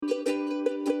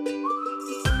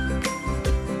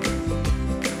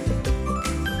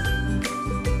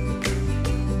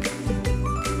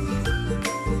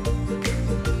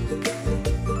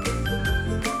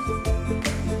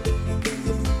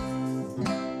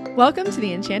Welcome to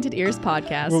the Enchanted Ears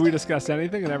podcast, where we discuss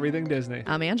anything and everything Disney.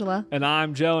 I'm Angela. And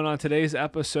I'm Joe, and on today's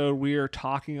episode, we are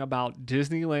talking about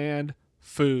Disneyland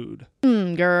food.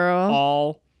 Girl.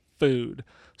 All food.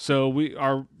 So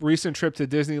our recent trip to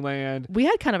Disneyland. We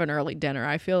had kind of an early dinner.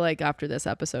 I feel like after this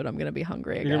episode, I'm going to be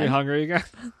hungry again. You're going to be hungry again?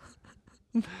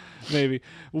 Maybe.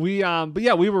 But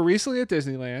yeah, we were recently at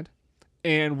Disneyland,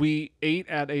 and we ate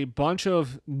at a bunch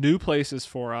of new places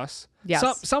for us.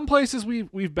 Yes. Some places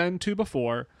we've been to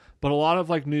before, but a lot of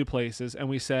like new places. And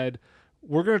we said,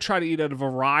 we're going to try to eat at a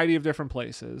variety of different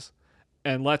places,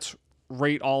 and let's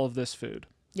rate all of this food.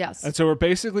 Yes. And so we're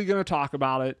basically going to talk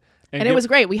about it. And it was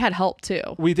great. We had help too.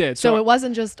 We did. So it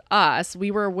wasn't just us. We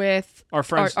were with our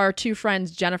friends, our two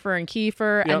friends, Jennifer and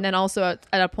Kiefer. Yep. And then also at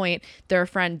a point, their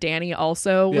friend Danny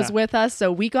also was with us.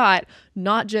 So we got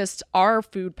not just our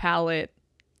food palette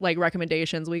like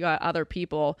recommendations, we got other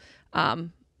people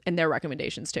and their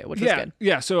recommendations too, which was good.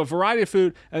 Yeah. So a variety of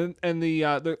food. And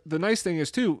the nice thing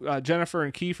is too, Jennifer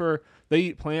and Kiefer, they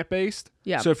eat plant-based.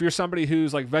 Yeah. So if you're somebody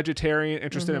who's like vegetarian,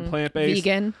 interested in plant-based.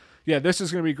 Vegan. Yeah, this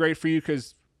is going to be great for you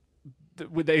because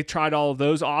they tried all of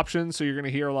those options, so you're going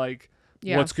to hear like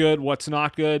what's good, what's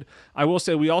not good. I will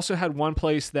say we also had one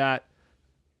place that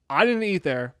I didn't eat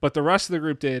there, but the rest of the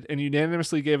group did, and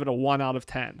unanimously gave it a 1 out of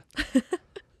 10.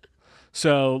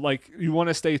 So like you want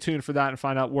to stay tuned for that and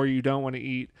find out where you don't want to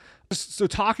eat. So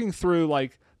talking through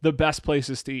like the best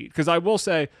places to eat, because I will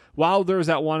say while there's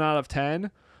that 1 out of 10,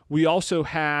 we also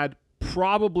had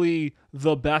probably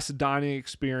the best dining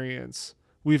experience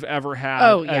we've ever had.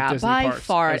 Oh at yeah, Disney by parks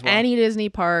far. as well. Any Disney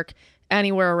park,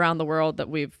 anywhere around the world that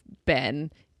we've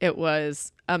been, it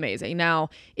was amazing.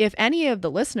 Now, if any of the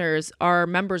listeners are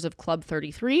members of Club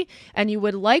 33 and you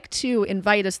would like to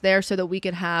invite us there so that we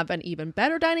can have an even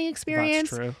better dining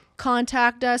experience, That's true.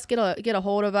 Contact us, get a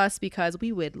hold of us, because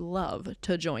we would love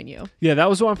to join you. Yeah, that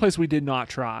was one place we did not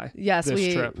try. Yes,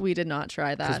 this trip, we did not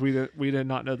try that. because we did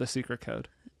not know the secret code.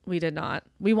 We did not.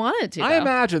 We wanted to. I though.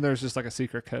 imagine there's just like a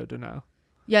secret code to know.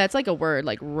 Yeah, it's like a word,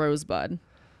 like rosebud.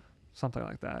 Something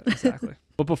like that, exactly.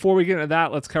 But before we get into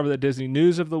that, let's cover the Disney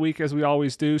news of the week as we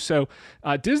always do. So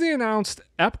Disney announced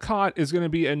Epcot is going to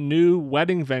be a new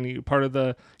wedding venue, part of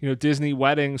the Disney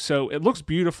wedding. So it looks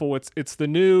beautiful. It's the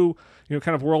new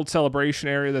kind of world celebration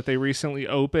area that they recently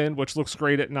opened, which looks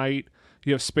great at night.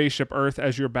 You have Spaceship Earth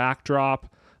as your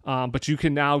backdrop. But you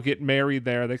can now get married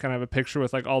there. They kind of have a picture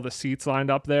with like all the seats lined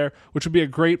up there, which would be a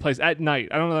great place at night.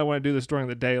 I don't know that I want to do this during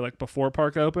the day, like before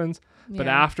park opens, but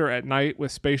after at night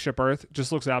with Spaceship Earth, it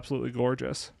just looks absolutely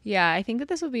gorgeous. Yeah, I think that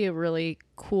this would be a really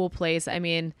cool place. I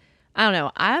mean, I don't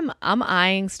know. I'm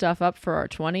eyeing stuff up for our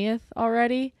 20th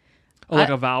already. Oh, like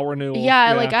a vow renewal.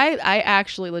 Yeah, like I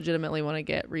actually legitimately want to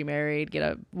get remarried, get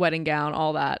a wedding gown,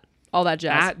 all that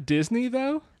jazz. At Disney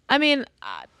though? I mean,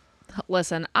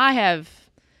 listen, I have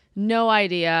no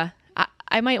idea.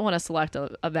 I might want to select a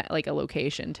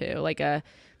location too, like a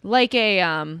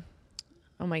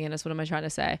oh my goodness, what am I trying to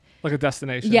say? Like a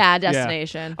destination. Yeah,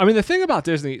 destination. I mean, the thing about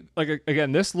Disney, like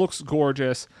again, this looks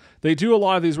gorgeous. They do a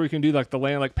lot of these where you can do like the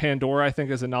land, like Pandora, I think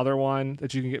is another one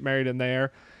that you can get married in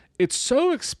there. It's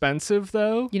so expensive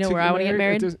though. You know where I want to get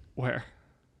married? Where?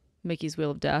 Mickey's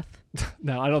Wheel of Death.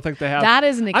 No, I don't think they have. That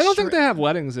is an I don't think they have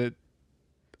weddings at.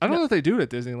 I don't know if they do it at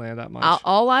Disneyland that much.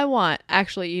 All I want,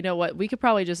 actually, you know what? We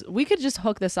could just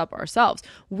hook this up ourselves.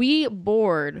 We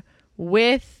board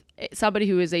with somebody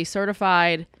who is a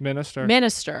certified minister,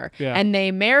 and they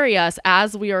marry us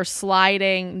as we are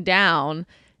sliding down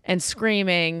and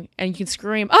screaming, and you can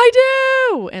scream, "I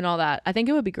do!" and all that. I think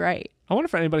it would be great. I wonder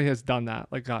if anybody has done that,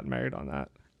 like gotten married on that.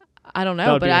 I don't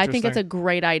know, but I think it's a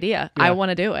great idea. Yeah. I want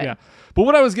to do it. Yeah. But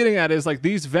what I was getting at is like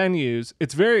these venues,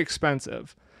 it's very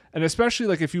expensive. And especially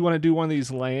like if you want to do one of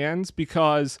these lands,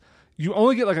 because you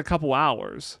only get like a couple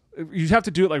hours. You have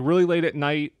to do it like really late at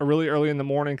night or really early in the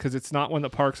morning because it's not when the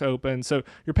park's open. So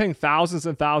you're paying thousands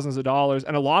and thousands of dollars.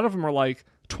 And a lot of them are like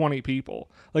 20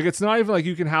 people. Like it's not even like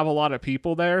you can have a lot of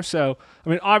people there. So, I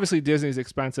mean, obviously Disney's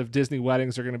expensive. Disney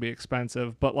weddings are going to be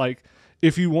expensive. But like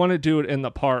if you want to do it in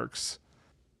the parks,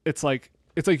 it's like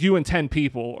you and 10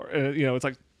 people, it's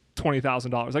like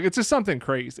 $20,000. Like it's just something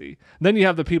crazy. Then you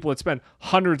have the people that spend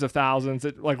hundreds of thousands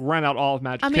that like rent out all of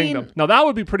Magic Kingdom. Now that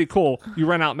would be pretty cool. You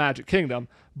rent out Magic Kingdom,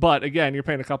 but again, you're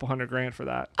paying a couple $100,000 for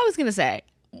that. I was gonna say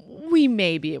we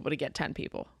may be able to get 10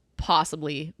 people,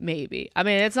 possibly, maybe. I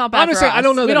mean, it's not bad for us. I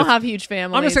don't know. We don't have huge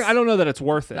families. I'm just saying I don't know that it's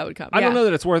worth it. That would come. I don't know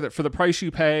that it's worth it for the price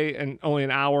you pay and only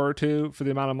an hour or two for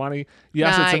the amount of money.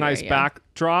 Yes, it's a nice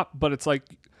backdrop, but it's like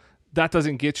that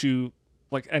doesn't get you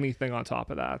like anything on top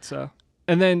of that. So.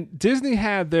 And then Disney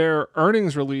had their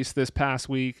earnings release this past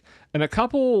week, and a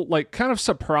couple like kind of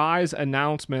surprise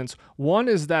announcements. One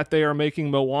is that they are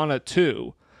making Moana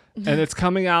 2, and it's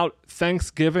coming out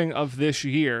Thanksgiving of this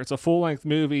year. It's a full-length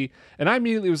movie, and I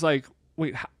immediately was like,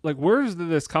 wait, like where did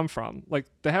this come from? Like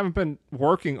they haven't been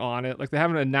working on it. Like they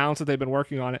haven't announced that they've been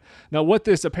working on it. Now what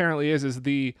this apparently is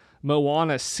the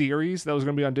Moana series that was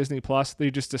going to be on Disney Plus. They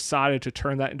just decided to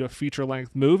turn that into a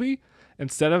feature-length movie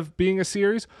instead of being a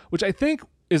series, which I think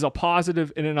is a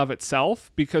positive in and of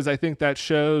itself, because I think that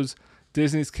shows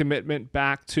Disney's commitment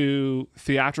back to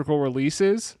theatrical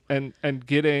releases and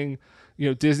getting, you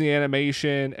know, Disney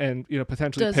animation and, you know,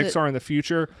 potentially Pixar in the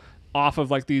future off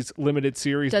of like these limited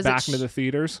series back into the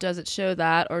theaters. Does it show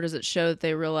that, or does it show that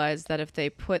they realize that if they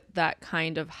put that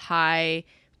kind of high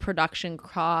production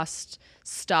cost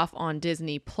stuff on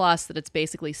Disney Plus, that it's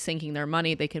basically sinking their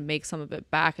money? They can make some of it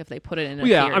back if they put it in a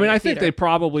I mean, I think they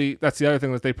probably, that's the other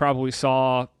thing, that they probably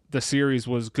saw the series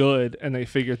was good and they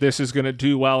figured this is going to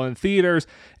do well in theaters.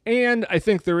 And I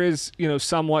think there is, you know,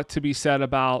 somewhat to be said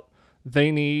about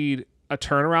they need a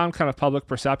turnaround kind of public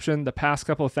perception. The past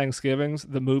couple of Thanksgivings,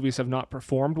 the movies have not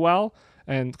performed well,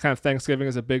 and kind of Thanksgiving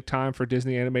is a big time for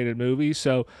Disney animated movies.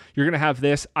 So you're going to have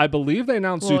this. I believe they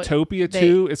announced Zootopia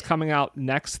 2 is coming out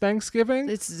next Thanksgiving.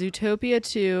 It's Zootopia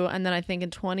 2, and then I think in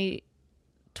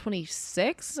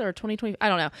 2026 or 2020, I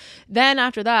don't know. Then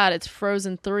after that, it's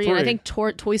Frozen 3. And I think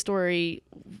Toy Story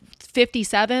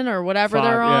 57 or whatever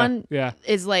they're on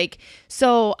is like,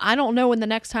 so I don't know when the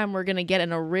next time we're going to get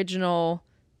an original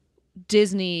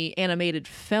Disney animated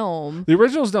film. The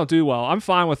originals don't do well. I'm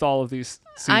fine with all of these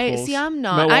sequels. I'm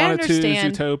not. Moana I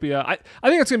understand. 2, Zootopia. I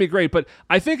think it's going to be great, but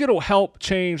I think it'll help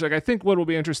change. Like, I think what will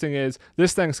be interesting is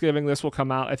this Thanksgiving, this will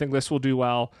come out. I think this will do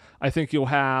well. I think you'll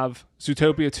have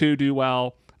Zootopia 2 do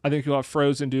well. I think you'll have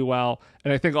Frozen do well.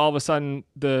 And I think all of a sudden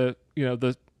the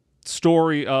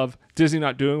story of Disney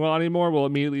not doing well anymore will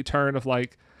immediately turn of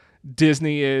like,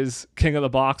 Disney is king of the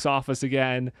box office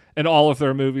again, and all of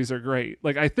their movies are great.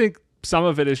 Like, I think some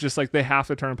of it is just like they have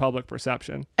to turn public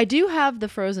perception. I do have the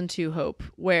Frozen 2 hope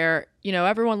where, you know,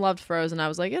 everyone loved Frozen. I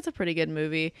was like, it's a pretty good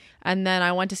movie. And then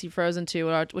I went to see Frozen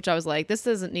 2, which I was like, this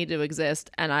doesn't need to exist.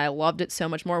 And I loved it so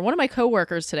much more. One of my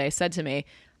coworkers today said to me,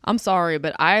 I'm sorry,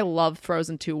 but I love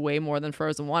Frozen 2 way more than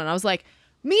Frozen 1. And I was like,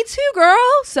 me too,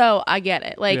 girl. So I get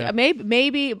it. Like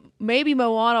maybe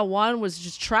Moana 1 was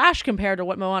just trash compared to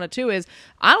what Moana 2 is.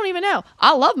 I don't even know.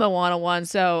 I love Moana 1.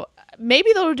 So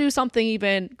maybe they'll do something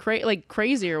even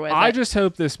crazier with it. I just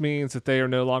hope this means that they are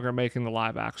no longer making the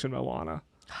live action Moana,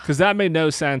 because that made no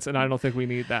sense, and I don't think we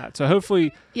need that. So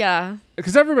hopefully,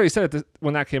 because everybody said it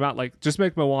when that came out, like, just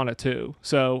make Moana 2.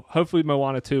 So hopefully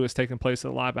Moana 2 is taking place in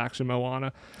the live action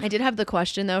Moana. I did have the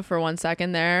question though for 1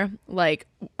 second there, like,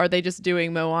 are they just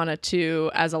doing Moana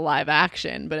 2 as a live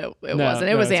action? But it wasn't.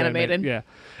 It was animated. Yeah.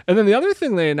 And then the other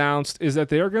thing they announced is that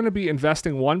they are going to be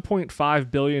investing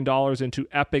 $1.5 billion into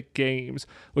Epic Games,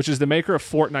 which is the maker of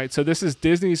Fortnite. So this is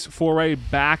Disney's foray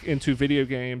back into video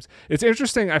games. It's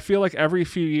interesting. I feel like every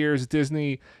few years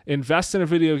Disney invests in a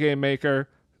video game maker,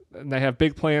 and they have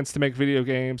big plans to make video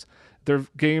games. Their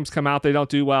games come out, they don't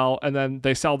do well, and then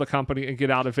they sell the company and get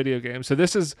out of video games. So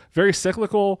this is very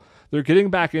cyclical. They're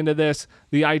getting back into this.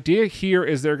 The idea here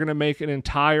is they're going to make an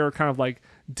entire kind of like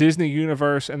Disney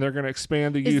universe, and they're going to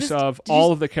expand the use of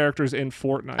all of the characters in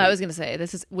Fortnite. I was going to say,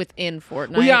 this is within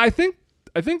Fortnite. Well, yeah, I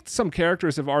think some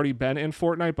characters have already been in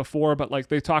Fortnite before, but like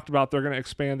they talked about, they're going to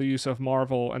expand the use of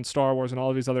Marvel and Star Wars and all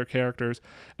of these other characters.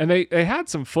 And they had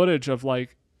some footage of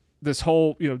like this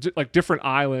whole, you know, like different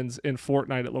islands in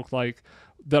Fortnite, it looked like,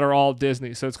 that are all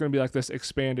Disney. So it's going to be like this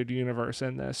expanded universe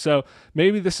in this. So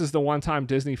maybe this is the one time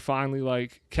Disney finally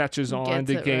like catches on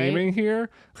to gaming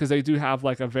here, because they do have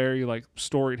like a very like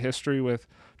storied history with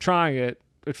trying it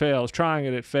fails, trying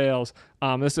it fails.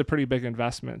 This is a pretty big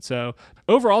investment. So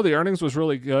overall, the earnings was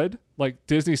really good. Like,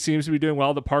 Disney seems to be doing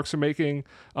well. The parks are making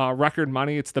record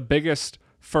money. It's the biggest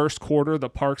first quarter the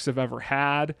parks have ever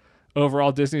had.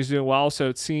 Overall, Disney's doing well. So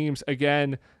it seems,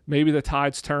 again, maybe the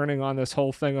tide's turning on this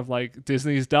whole thing of like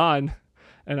Disney's done.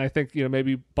 And I think, you know,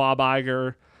 maybe Bob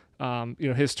Iger,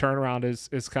 his turnaround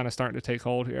is kind of starting to take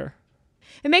hold here.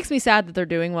 It makes me sad that they're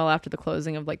doing well after the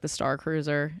closing of like the Star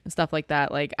Cruiser and stuff like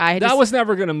that. Like, that was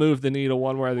never going to move the needle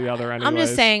one way or the other anyways. I'm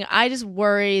just saying, I just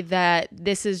worry that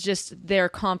this is just their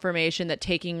confirmation that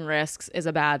taking risks is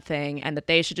a bad thing, and that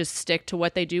they should just stick to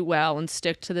what they do well and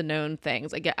stick to the known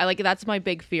things. Like that's my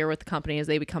big fear with the company, is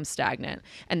they become stagnant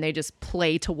and they just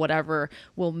play to whatever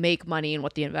will make money and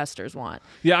what the investors want.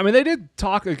 Yeah, I mean, they did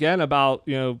talk again about,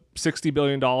 you know, $60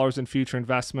 billion in future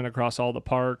investment across all the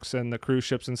parks and the cruise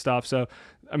ships and stuff. So,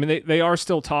 I mean, they are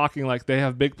still talking like they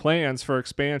have big plans for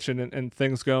expansion and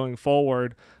things going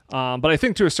forward. But I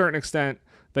think to a certain extent,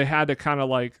 they had to kind of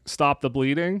like stop the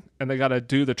bleeding, and they got to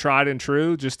do the tried and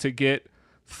true just to get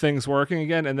things working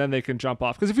again, and then they can jump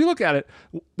off. Because if you look at it,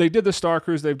 they did the Star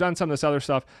Cruise, they've done some of this other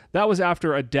stuff. That was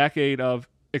after a decade of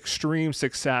extreme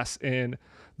success in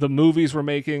the movies were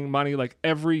making money. Like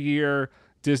every year,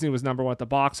 Disney was number one at the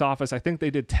box office. I think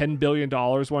they did $10 billion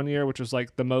one year, which was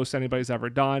like the most anybody's ever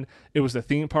done. It was the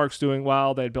theme parks doing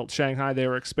well. They had built Shanghai. They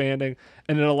were expanding,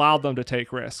 and it allowed them to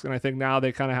take risks. And I think now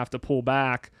they kind of have to pull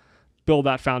back, build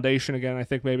that foundation again. I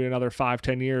think maybe another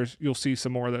 5-10 years, you'll see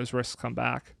some more of those risks come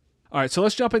back. All right, so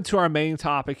let's jump into our main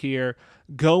topic here,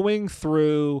 going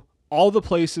through all the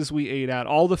places we ate at,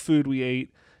 all the food we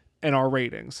ate, and our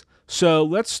ratings. So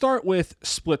let's start with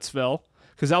Splitsville,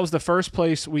 because that was the first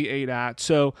place we ate at.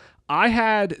 So I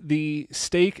had the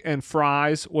steak and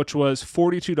fries, which was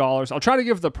 $42. I'll try to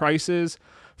give the prices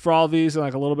for all these and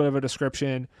like a little bit of a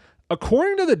description.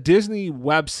 According to the Disney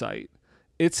website,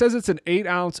 it says it's an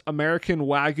 8-ounce American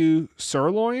Wagyu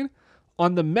sirloin.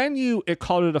 On the menu, it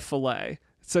called it a filet.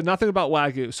 It said nothing about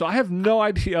Wagyu. So I have no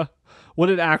idea what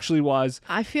it actually was.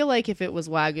 I feel like if it was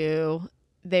Wagyu,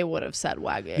 they would have said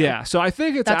Wagyu. Yeah, so I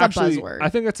think it's That's actually, a buzzword. I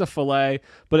think it's a filet,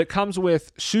 but it comes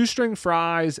with shoestring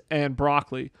fries and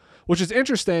broccoli, which is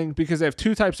interesting because they have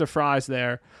two types of fries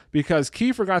there, because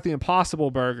Kiefer got the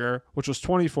Impossible Burger, which was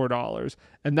 $24,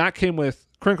 and that came with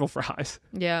crinkle fries.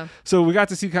 Yeah. So we got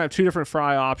to see kind of two different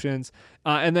fry options.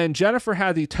 And then Jennifer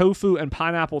had the tofu and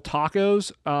pineapple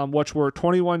tacos, which were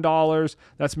 $21.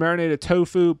 That's marinated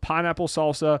tofu, pineapple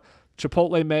salsa,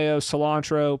 chipotle mayo,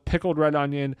 cilantro, pickled red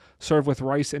onion, served with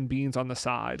rice and beans on the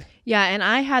side. Yeah, and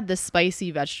I had the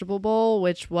spicy vegetable bowl,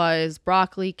 which was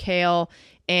broccoli, kale,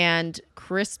 and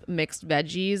crisp mixed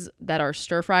veggies that are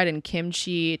stir-fried in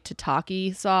kimchi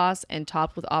tataki sauce and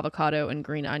topped with avocado and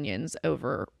green onions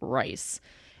over rice.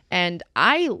 And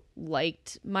I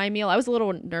liked my meal. I was a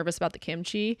little nervous about the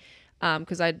kimchi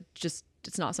because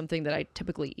it's not something that I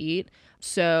typically eat.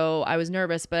 So I was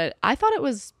nervous, but I thought it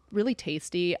was really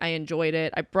tasty. I enjoyed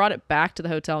it. I brought it back to the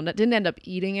hotel and didn't end up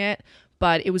eating it,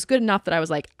 but it was good enough that I was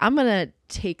like, I'm going to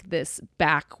take this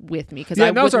back with me because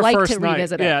I would like to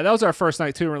revisit it. Yeah, that was our first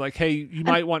night too. We're like, hey, you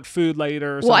might want food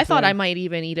later or something. Well, I thought I might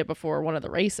even eat it before one of the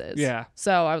races. Yeah.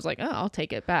 So I was like, oh, I'll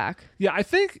take it back. Yeah, I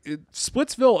think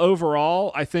Splitsville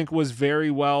overall, I think was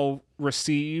very well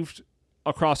received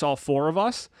across all four of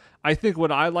us. I think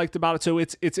what I liked about it, so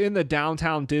it's in the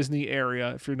downtown Disney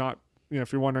area, if you're not,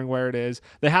 if you're wondering where it is.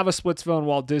 They have a Splitsville in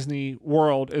Walt Disney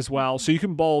World as well, so you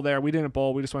can bowl there. We didn't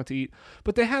bowl, we just went to eat.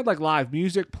 But they had like live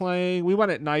music playing. We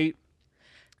went at night.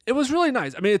 It was really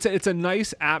nice. I mean, it's a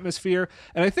nice atmosphere,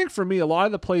 and I think for me, a lot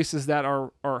of the places that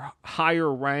are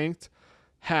higher ranked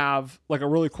have like a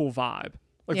really cool vibe.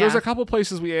 Like there's a couple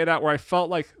places we ate at where I felt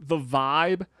like the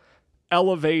vibe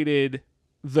elevated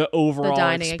the overall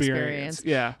dining experience.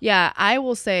 Yeah, I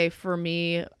will say for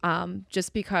me,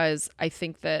 just because I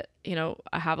think that,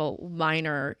 I have a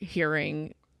minor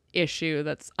hearing issue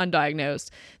that's undiagnosed,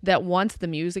 that once the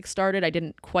music started, I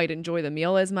didn't quite enjoy the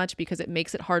meal as much because it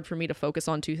makes it hard for me to focus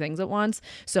on two things at once.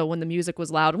 So when the music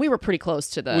was loud, and we were pretty close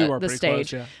to the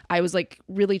stage, close, yeah. I was like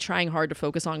really trying hard to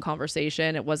focus on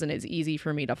conversation. It wasn't as easy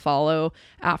for me to follow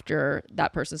after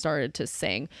that person started to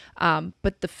sing.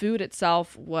 But the food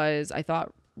itself was, I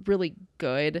thought, really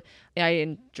good. I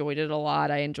enjoyed it a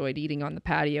lot. I enjoyed eating on the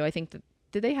patio. I think that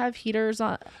did they have heaters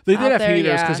on? They did have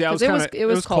heaters because it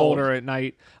was colder at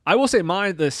night. I will say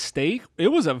the steak, it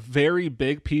was a very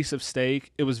big piece of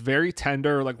steak. It was very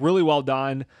tender, like really well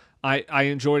done. I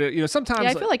enjoyed it. Sometimes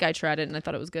I feel like I tried it and I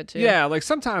thought it was good too. Yeah, like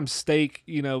sometimes steak,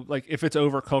 like if it's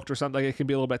overcooked or something, it can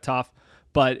be a little bit tough.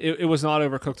 But it was not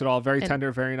overcooked at all. Very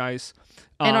tender, very nice.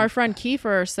 And our friend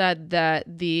Kiefer said that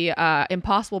the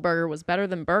Impossible Burger was better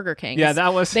than Burger King's. Yeah,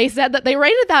 that was. They said that they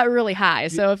rated that really high.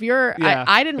 So if you're,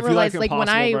 I didn't realize like when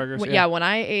I, burgers, when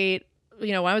I ate,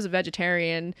 when I was a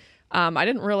vegetarian. I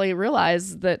didn't really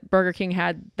realize that Burger King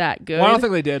had that good. Well, I don't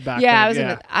think they did back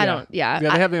then. They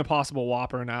have the Impossible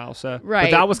Whopper now. So, right.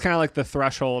 But that was kind of like the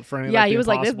threshold for any. Yeah, he was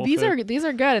like, these are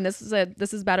good, and this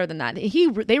is better than that.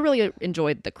 They really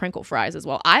enjoyed the crinkle fries as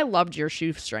well. I loved your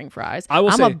shoestring fries.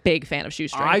 I'm a big fan of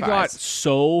shoestring fries. I got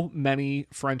so many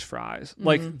French fries. Mm-hmm.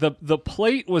 Like the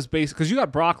plate was basically, because you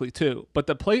got broccoli too, but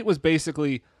the plate was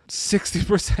basically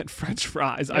 60% French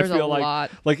fries. There's I feel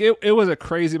like it was a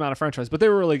crazy amount of French fries, but they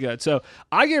were really good. So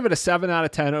I gave it a 7 out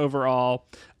of 10 overall.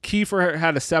 Kiefer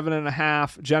had a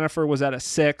 7.5. Jennifer was at a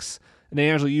 6, and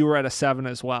Angela, you were at a 7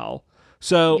 as well.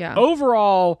 So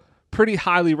overall, pretty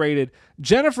highly rated.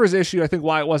 Jennifer's issue, I think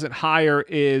why it wasn't higher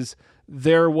is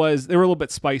they were a little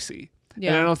bit spicy.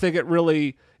 Yeah. And I don't think it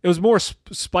was more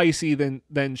spicy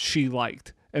than she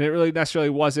liked. And it really necessarily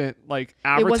wasn't like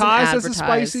advertised as a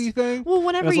spicy thing. Well,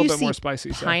 whenever you see more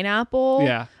spicy, pineapple,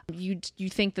 you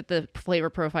think that the flavor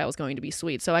profile is going to be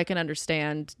sweet. So I can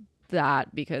understand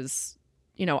that because,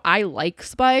 I like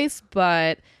spice,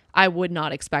 but I would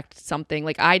not expect something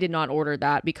like I did not order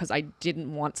that because I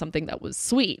didn't want something that was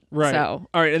sweet. Right. So.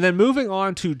 All right. And then moving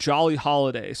on to Jolly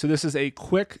Holiday. So this is a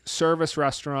quick service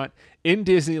restaurant in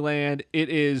Disneyland. It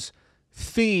is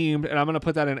themed, and I'm going to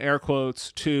put that in air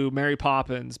quotes, to Mary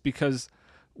Poppins, because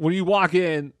when you walk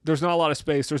in, there's not a lot of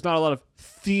space. There's not a lot of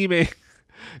theming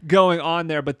going on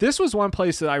there. But this was one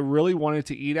place that I really wanted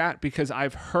to eat at because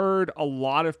I've heard a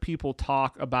lot of people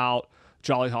talk about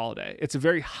Jolly Holiday. It's a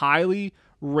very highly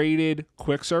rated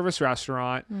quick service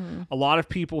restaurant. A lot of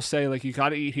people say, like, you got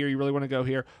to eat here. You really want to go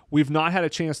here. We've not had a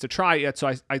chance to try it yet.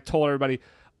 So I told everybody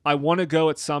I want to go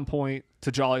at some point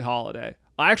to Jolly Holiday.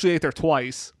 I actually ate there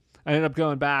twice. I ended up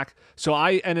going back. So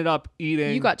I ended up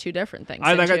eating. You got two different things.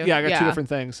 I got two different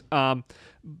things.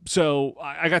 So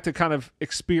I got to kind of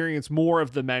experience more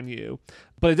of the menu,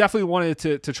 but I definitely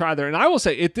wanted to try there. And I will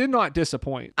say it did not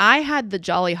disappoint. I had the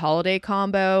Jolly Holiday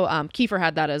combo. Kiefer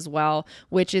had that as well,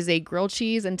 which is a grilled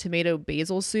cheese and tomato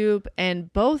basil soup.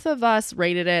 And both of us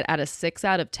rated it at a 6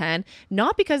 out of 10,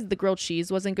 not because the grilled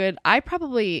cheese wasn't good.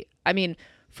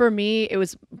 For me, it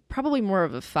was probably more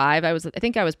of a 5. I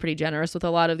think I was pretty generous with a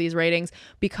lot of these ratings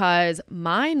because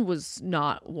mine was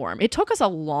not warm. It took us a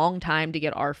long time to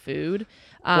get our food.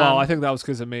 Well, I think that was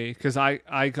because of me, because I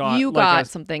got... You got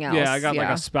something else. Yeah, I got like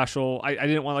a special... I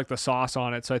didn't want like the sauce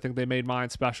on it, so I think they made mine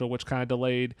special, which kind of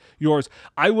delayed yours.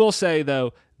 I will say,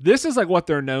 though, this is like what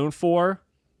they're known for,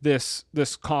 this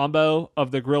combo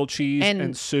of the grilled cheese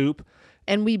and soup.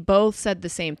 And we both said the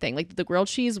same thing. Like, the grilled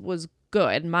cheese was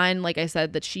good. Mine, like I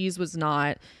said, the cheese was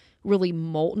not really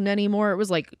molten anymore. It was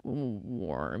like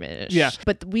warmish. Yeah.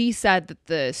 But we said that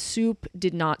the soup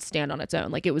did not stand on its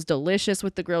own. Like, it was delicious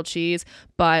with the grilled cheese,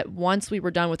 but once we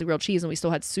were done with the grilled cheese and we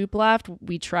still had soup left,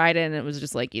 we tried it and it was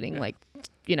just like eating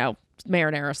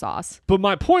marinara sauce. But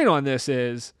my point on this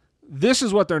is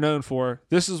what they're known for.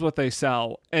 This is what they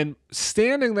sell. And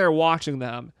standing there watching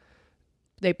them,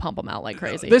 they pump them out like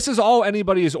crazy. This is all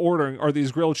anybody is ordering are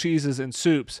these grilled cheeses and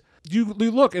soups. You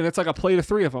look, and it's like a plate of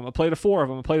 3 of them, a plate of 4 of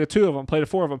them, a plate of 2 of them, a plate of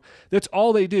 4 of them. That's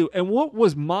all they do. And what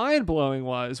was mind-blowing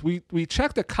was we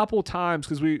checked a couple times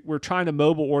because we were trying to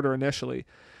mobile order initially.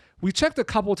 We checked a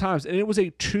couple times, and it was a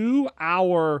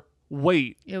 2-hour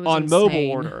wait on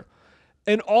mobile order.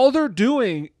 And all they're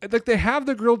doing, like, they have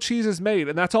the grilled cheeses made,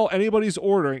 and that's all anybody's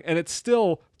ordering, and it's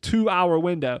still 2-hour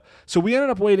window. So we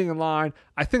ended up waiting in line.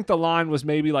 I think the line was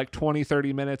maybe like 20,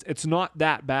 30 minutes. It's not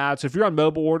that bad. So if you're on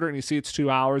mobile order and you see it's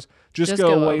 2 hours, just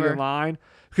go wait in line.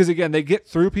 Because again, they get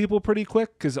through people pretty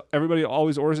quick because everybody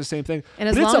always orders the same thing. And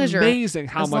it's amazing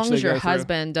how much they go through. As long as your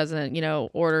husband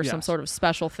doesn't, order some sort of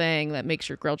special thing that makes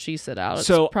your grilled cheese sit out, it's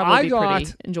so probably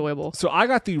pretty enjoyable. So I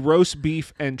got the roast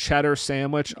beef and cheddar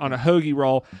sandwich on a hoagie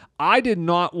roll. I did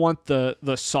not want the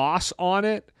sauce on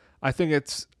it. I think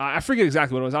I forget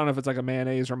exactly what it was. I don't know if it's like a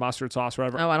mayonnaise or mustard sauce or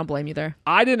whatever. Oh, I don't blame you there.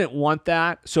 I didn't want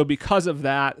that. So because of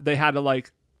that, they had to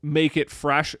like make it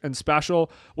fresh and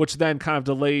special, which then kind of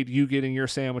delayed you getting your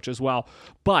sandwich as well.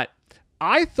 But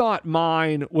I thought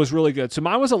mine was really good. So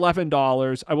mine was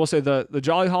 $11. I will say the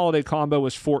Jolly Holiday combo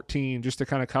was $14, just to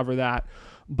kind of cover that.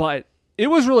 But it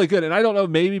was really good. And I don't know,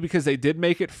 maybe because they did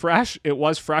make it fresh, it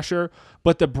was fresher,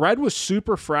 but the bread was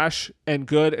super fresh and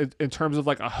good in terms of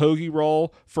like a hoagie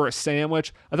roll for a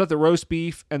sandwich. I thought the roast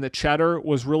beef and the cheddar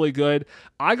was really good.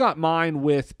 I got mine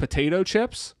with potato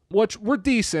chips, which were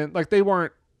decent. Like, they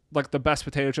weren't like the best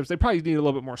potato chips. They probably need a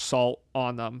little bit more salt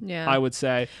on them, I would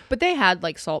say. But they had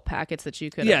like salt packets that you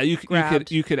could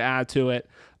you could add to it.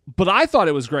 But I thought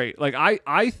it was great. Like,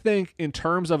 I think in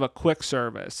terms of a quick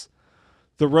service,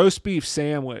 the roast beef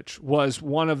sandwich was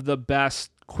one of the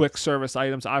best quick service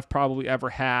items I've probably ever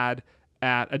had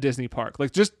at a Disney park.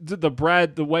 Like, just the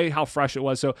bread, the way how fresh it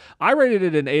was. So I rated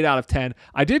it an 8 out of 10.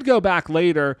 I did go back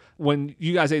later when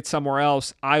you guys ate somewhere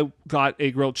else. I got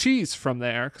a grilled cheese from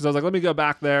there because I was like, let me go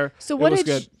back there. So what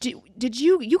did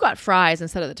you got fries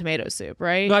instead of the tomato soup,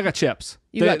 right? No, I got chips.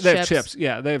 They have chips.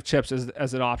 Yeah, they have chips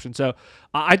as an option. So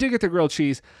I did get the grilled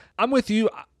cheese. I'm with you.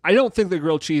 I don't think the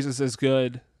grilled cheese is as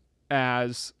good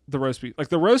as the roast beef. Like,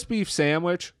 the roast beef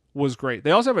sandwich was great.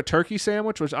 They also have a turkey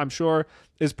sandwich, which I'm sure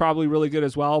is probably really good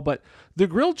as well. But the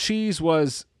grilled cheese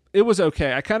was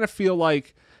okay. I kind of feel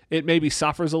like it maybe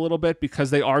suffers a little bit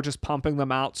because they are just pumping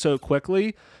them out so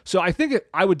quickly. So I think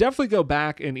I would definitely go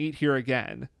back and eat here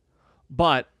again.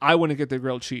 but I wouldn't get the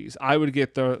grilled cheese. I would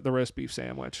get the roast beef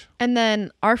sandwich. And then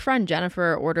our friend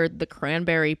Jennifer ordered the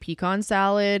cranberry pecan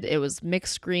salad. It was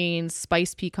mixed greens,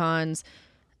 spiced pecans,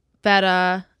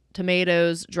 feta,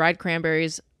 tomatoes, dried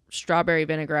cranberries, strawberry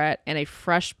vinaigrette, and a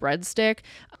fresh breadstick.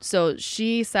 So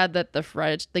she said that the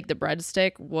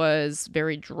breadstick was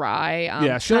very dry.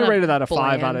 Yeah, she rated that a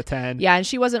 5 out of 10. Yeah, and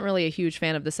she wasn't really a huge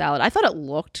fan of the salad. I thought it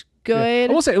looked good.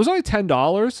 Yeah. I will say it was only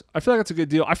 $10. I feel like that's a good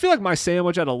deal. I feel like my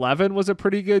sandwich at 11 was a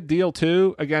pretty good deal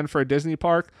too. Again, for a Disney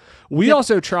park. We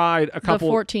also tried a couple.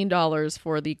 The $14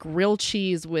 for the grilled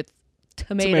cheese with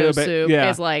tomato soup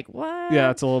is like, what?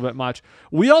 Yeah, it's a little bit much.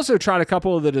 We also tried a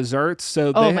couple of the desserts.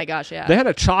 So my gosh, yeah. They had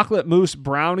a chocolate mousse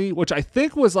brownie, which I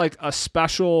think was like a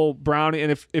special brownie.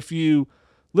 And if you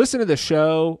listen to the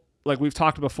show, like we've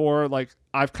talked before, like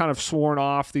I've kind of sworn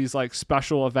off these like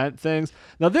special event things.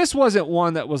 Now this wasn't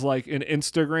one that was like an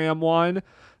Instagram one.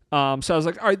 So I was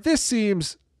like, all right, this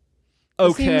seems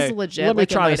okay. It seems legit. Let me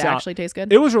try this out. Actually taste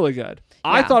good. It was really good.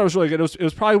 Yeah. I thought it was really good. It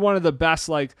was probably one of the best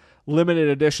like limited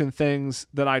edition things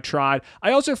that I tried.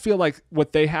 I also feel like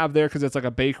what they have there, because it's like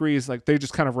a bakery, is like they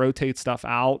just kind of rotate stuff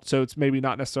out. So it's maybe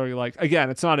not necessarily like, again,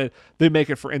 it's not they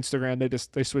make it for Instagram.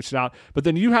 They switched it out. But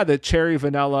then you had the cherry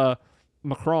vanilla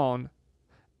macaron,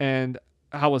 and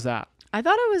how was that? I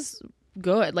thought it was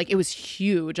good. Like, it was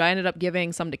huge. I ended up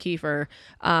giving some to Kiefer,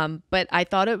 but I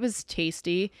thought it was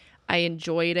tasty. I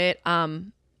enjoyed it.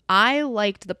 I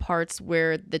liked the parts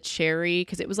where the cherry,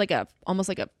 because it was like almost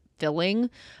like a filling,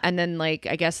 and then like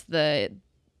I guess the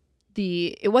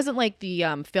it wasn't like the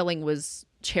filling was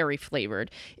cherry flavored.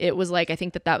 It was like, I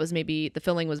think that was maybe the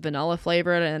filling was vanilla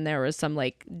flavored, and there was some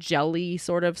like jelly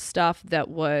sort of stuff that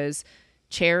was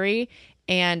cherry.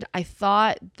 And I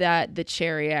thought that the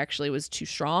cherry actually was too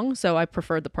strong, so I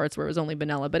preferred the parts where it was only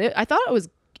vanilla. But I thought it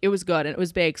was good, and it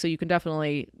was big, so you can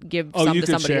definitely give some to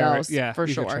somebody else. Yeah, for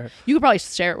sure. You could probably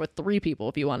share it with 3 people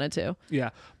if you wanted to.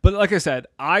 Yeah, but like I said,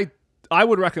 I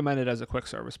would recommend it as a quick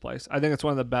service place. I think it's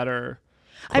one of the better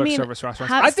quick service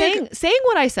restaurants. Saying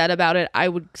what I said about it, I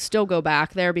would still go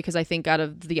back there, because I think out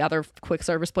of the other quick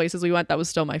service places we went, that was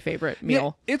still my favorite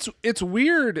meal. Yeah, it's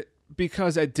weird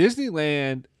because at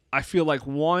Disneyland, I feel like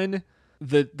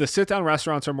the sit down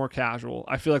restaurants are more casual.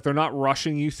 I feel like they're not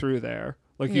rushing you through there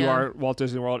like you are at Walt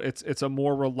Disney World. It's a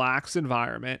more relaxed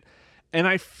environment. And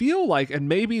I feel like, and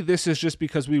maybe this is just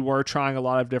because we were trying a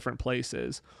lot of different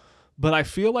places, but I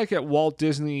feel like at Walt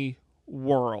Disney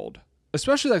World,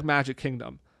 especially like Magic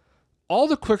Kingdom, all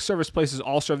the quick service places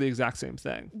all serve the exact same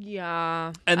thing.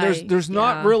 Yeah. And there's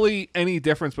not really any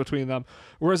difference between them.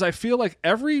 Whereas I feel like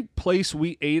every place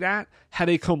we ate at had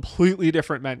a completely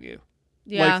different menu.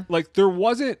 Yeah. Like there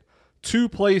wasn't 2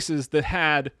 places that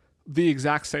had the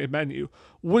exact same menu,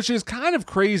 which is kind of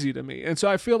crazy to me. And so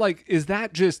I feel like, is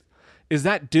that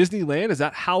Disneyland? Is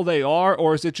that how they are?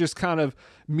 Or is it just kind of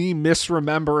me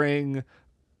misremembering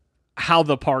how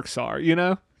the parks are, you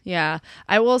know? Yeah.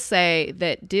 I will say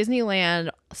that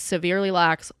Disneyland severely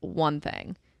lacks one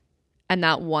thing. And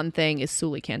that one thing is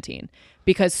Sully Canteen.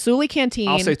 Because Sully Canteen...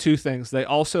 I'll say 2 things. They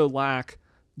also lack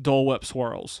Dole Whip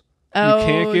swirls. Oh, you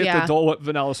can't get the Dole Whip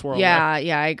vanilla swirl. Yeah,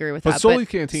 I agree with that. But Sully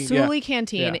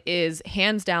Canteen is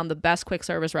hands down the best quick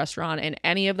service restaurant in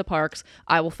any of the parks.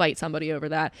 I will fight somebody over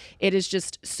that. It is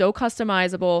just so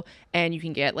customizable, and you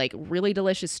can get like really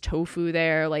delicious tofu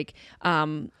there, like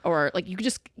or like you could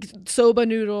just soba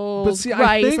noodles,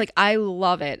 rice. I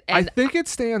love it. And I think it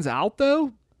stands out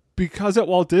though, because at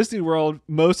Walt Disney World,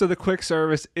 most of the quick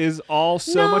service is all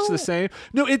much the same.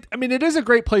 No, it is a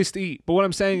great place to eat. But what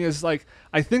I'm saying is, like,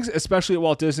 I think especially at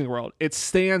Walt Disney World, it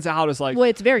stands out as like... Well,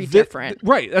 it's very different.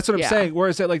 Right. That's what I'm saying.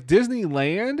 Whereas at like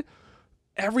Disneyland,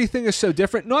 everything is so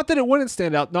different. Not that it wouldn't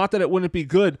stand out. Not that it wouldn't be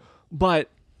good. But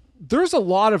there's a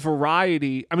lot of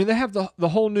variety. I mean, they have the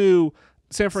whole new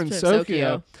San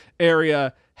Francisco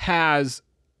area has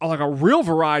like a real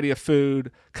variety of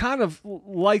food, kind of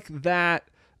like that.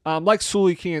 Like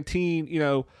Sully Canteen, you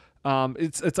know,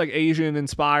 it's like Asian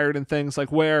inspired and things,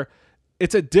 like where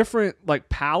it's a different like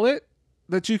palette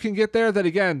that you can get there that,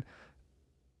 again,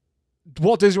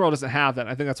 Walt Disney World doesn't have that.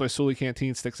 I think that's why Sully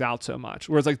Canteen sticks out so much.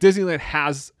 Whereas like Disneyland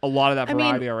has a lot of that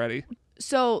variety already.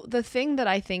 So the thing that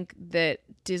I think that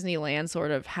Disneyland sort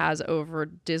of has over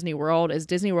Disney World is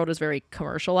Disney World is very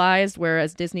commercialized,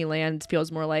 whereas Disneyland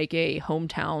feels more like a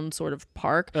hometown sort of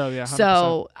park. Oh yeah. 100%.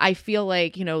 So I feel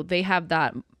like, you know, they have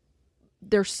that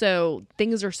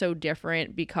things are so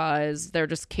different because they're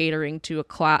just catering to a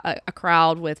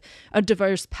crowd with a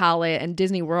diverse palette, and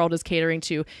Disney World is catering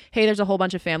to, hey, there's a whole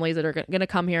bunch of families that are going to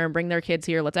come here and bring their kids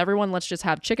here. Let's just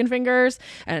have chicken fingers,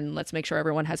 and let's make sure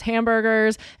everyone has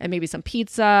hamburgers and maybe some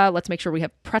pizza. Let's make sure we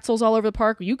have pretzels all over the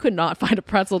park. You could not find a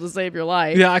pretzel to save your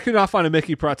life. Yeah, I could not find a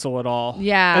Mickey pretzel at all.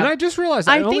 Yeah. And I just realized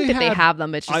I think that they have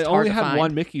them. It's just I hard only to had find.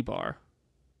 one Mickey bar.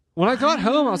 When I got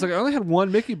home, I was like, I only had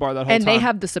one Mickey bar that whole and time. they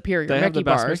have the superior they Mickey have the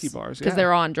bars. best Mickey bars. Because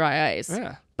they're on dry ice.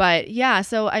 Yeah. But yeah,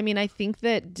 so I mean, I think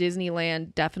that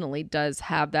Disneyland definitely does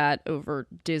have that over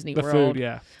Disney the World. food,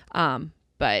 yeah.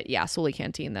 But yeah, Sully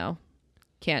Canteen though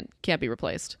can't be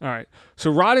replaced. All right.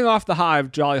 So riding off the high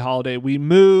of Jolly Holiday,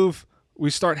 we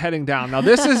start heading down. Now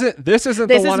this isn't This the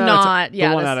is one not, the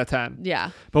 1 out of 10. Yeah.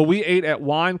 But we ate at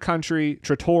Wine Country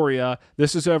Trattoria.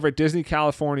 This is over at Disney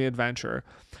California Adventure.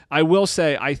 I will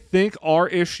say, I think our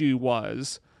issue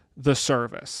was the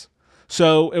service.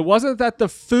 So it wasn't that the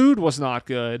food was not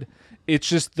good. It's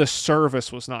just the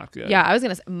service was not good. Yeah, I was going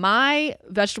to say, my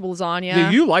vegetable lasagna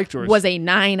Yeah, you liked yours. Was a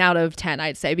 9 out of 10,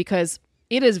 I'd say, because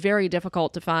it is very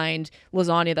difficult to find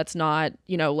lasagna that's not,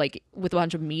 like with a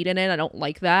bunch of meat in it. I don't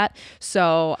like that.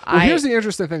 So here's the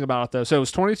interesting thing about it though. So it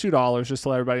was $22, just to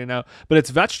let everybody know. But it's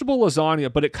vegetable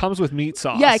lasagna, but it comes with meat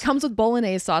sauce. Yeah, it comes with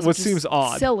bolognese sauce, which which seems is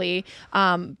odd. silly.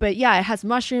 But yeah, it has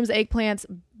mushrooms, eggplants,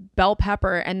 bell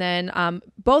pepper, and then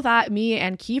both me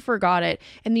and Kiefer got it.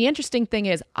 And the interesting thing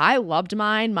is, I loved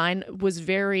mine. Mine was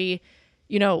very,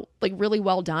 like really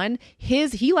well done.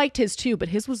 He liked his too, but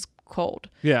his was cold.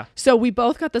 Yeah. So we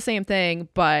both got the same thing,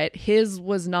 but his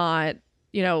was not,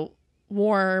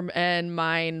 warm, and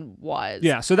mine was.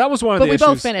 Yeah. So that was one of the issues. But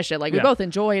we both finished it. Like, we both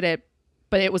enjoyed it,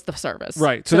 but it was the service.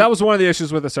 Right. So that was one of the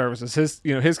issues with the services.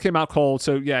 His came out cold.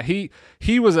 So yeah,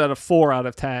 he was at a 4 out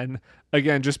of 10.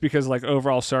 Again, just because like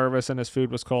overall service and his food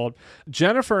was cold.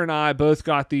 Jennifer and I both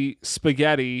got the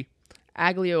spaghetti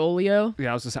Aglio olio.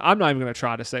 Yeah, I was just saying, I'm not even going to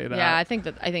try to say that. Yeah, I think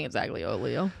it's aglio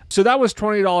olio. So that was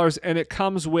 $20, and it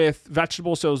comes with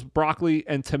vegetables, so it's broccoli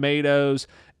and tomatoes,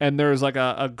 and there's like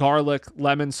a garlic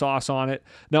lemon sauce on it.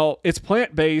 Now, it's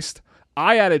plant-based.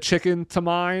 I added chicken to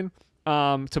mine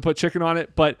to put chicken on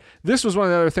it, but this was one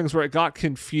of the other things where it got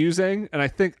confusing, and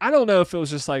I don't know if it was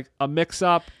just like a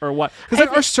mix-up or what. Because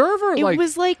like our server, it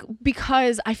was like,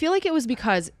 because I feel like it was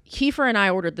because Kiefer and I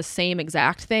ordered the same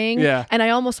exact thing. Yeah. And I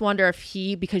almost wonder if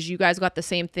because you guys got the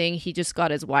same thing, he just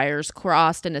got his wires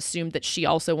crossed and assumed that she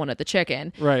also wanted the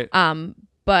chicken. Right.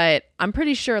 But I'm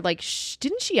pretty sure, like,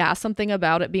 didn't she ask something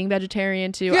about it being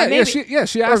vegetarian too? Yeah,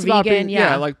 she asked about vegan,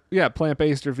 being,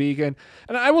 plant-based or vegan.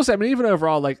 And I will say, I mean, even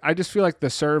overall, like, I just feel like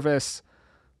the service...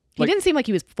 He didn't seem like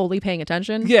he was fully paying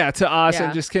attention. Yeah, to us,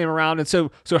 and just came around. And so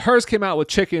hers came out with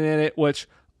chicken in it, which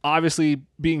obviously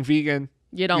being vegan,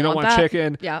 you don't want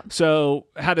chicken. Yeah. So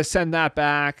had to send that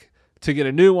back to get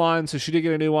a new one. So she did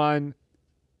get a new one.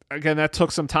 Again, that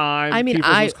took some time. I mean,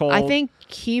 Kiefer's was cold. I think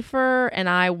Kiefer and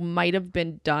I might have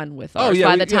been done with ours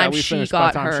by the time she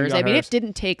got hers. I mean, it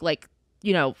didn't take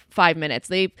 5 minutes.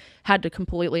 They had to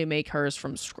completely make hers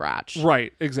from scratch.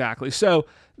 Right, exactly. So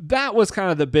that was kind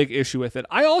of the big issue with it.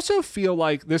 I also feel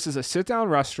like this is a sit-down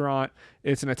restaurant.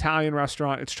 It's an Italian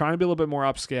restaurant. It's trying to be a little bit more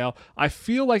upscale. I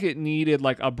feel like it needed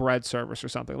like a bread service or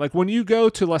something. Like when you go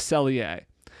to La Cellier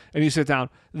and you sit down,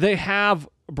 they have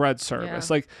bread service.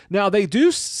 Yeah. Like now they do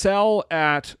sell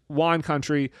at Wine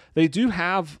Country. They do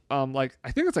have I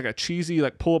think it's like a cheesy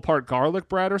like pull apart garlic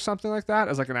bread or something like that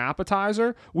as like an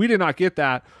appetizer. We did not get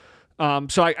that.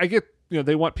 So I get,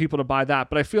 they want people to buy that,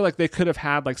 but I feel like they could have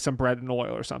had like some bread and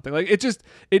oil or something. Like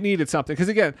it needed something. Because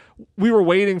again, we were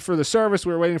waiting for the service.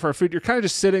 We were waiting for our food. You're kind of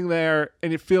just sitting there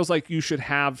and it feels like you should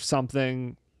have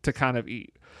something to kind of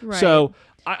eat. Right. So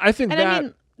I think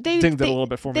they dinged it a little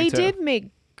bit for me too. They did make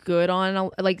good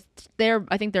on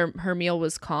I think her meal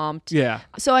was comped. Yeah.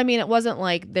 So I mean, it wasn't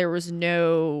like there was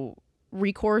no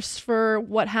recourse for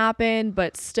what happened,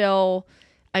 but still,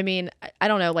 I mean, I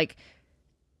don't know, like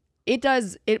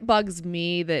it bugs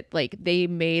me that like they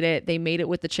made it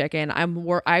with the chicken.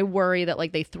 I worry that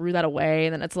like they threw that away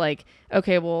and then it's like,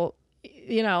 okay, well,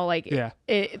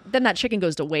 then that chicken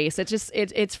goes to waste.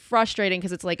 It's frustrating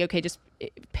because it's like, okay, just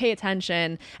pay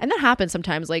attention. And that happens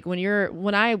sometimes. Like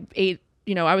when I ate,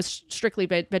 I was strictly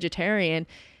vegetarian.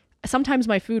 Sometimes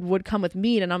my food would come with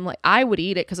meat and I'm like, I would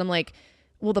eat it because I'm like,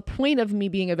 well, the point of me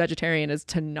being a vegetarian is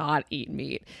to not eat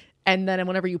meat. And then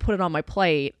whenever you put it on my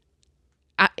plate,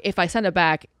 if I send it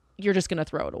back, you're just going to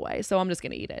throw it away. So I'm just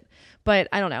going to eat it. But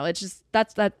I don't know. It's just,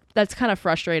 that's kind of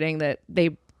frustrating that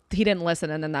he didn't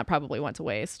listen and then that probably went to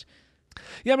waste.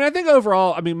 Yeah. I mean, I think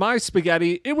overall, my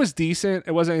spaghetti, it was decent.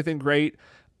 It wasn't anything great.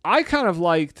 I kind of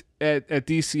liked at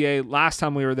DCA last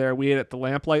time we were there, we ate at the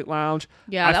Lamplight Lounge.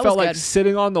 Yeah, I that felt was like good.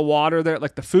 sitting on the water there,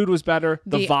 like the food was better,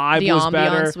 the vibe was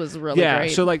better. The ambiance was really great.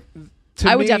 So like,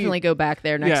 I would definitely go back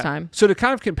there next time. So to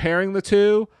kind of comparing the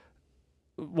two,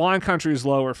 Wine Country is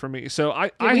lower for me. So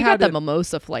we had the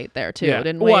mimosa flight there too,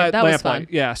 didn't we? That was fun.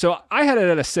 Yeah. So I had it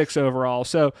at a 6 overall.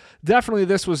 So definitely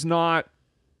this was not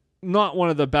one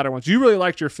of the better ones. You really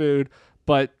liked your food,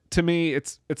 but to me,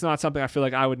 it's not something I feel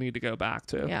like I would need to go back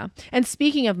to. Yeah. And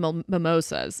speaking of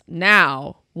mimosas,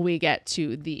 now we get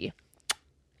to the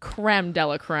creme de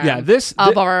la creme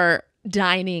of our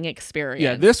dining experience.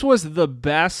 Yeah, this was the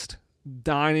best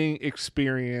dining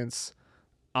experience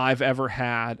I've ever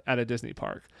had at a Disney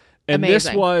park. And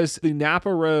Amazing. This was the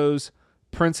Napa Rose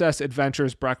Princess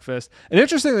Adventures breakfast. And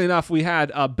interestingly enough, we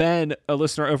had Ben, a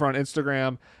listener over on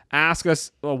Instagram, ask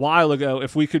us a while ago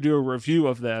if we could do a review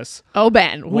of this. Oh,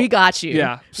 Ben, we got you.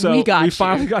 Yeah. So we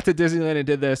finally got to Disneyland and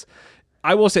did this.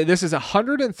 I will say this is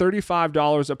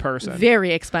 $135 a person.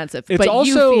 Very expensive, but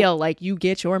also, you feel like you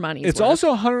get your money's worth. It's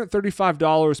also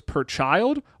 $135 per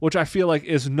child, which I feel like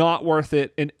is not worth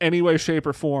it in any way, shape,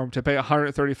 or form to pay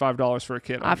 $135 for a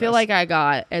kid. I feel like I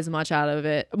got as much out of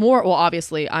it. More, well,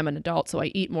 obviously I'm an adult, so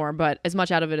I eat more, but as much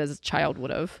out of it as a child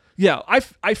would have. Yeah,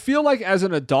 I feel like as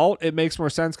an adult, it makes more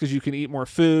sense because you can eat more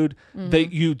food.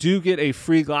 That you do get a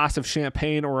free glass of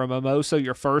champagne or a mimosa,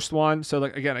 your first one. So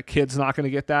like again, a kid's not going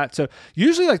to get that. So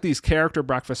usually like these character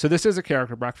breakfasts. So this is a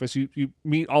character breakfast. You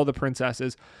meet all the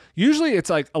princesses. Usually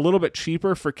it's like a little bit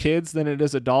cheaper for kids than it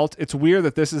is adults. It's weird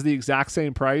that this is the exact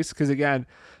same price because again,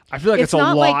 I feel like it's a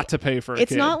lot to pay for a kid.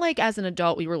 It's not like as an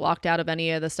adult we were locked out of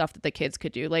any of the stuff that the kids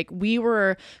could do. Like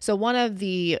so one of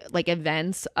the like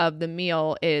events of the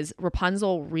meal is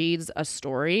Rapunzel reads a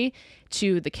story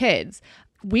to the kids.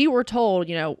 We were told,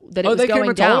 that it was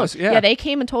going down. Yeah, they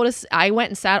came and told us. I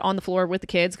went and sat on the floor with the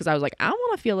kids because I was like, I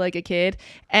want to feel like a kid.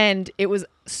 And it was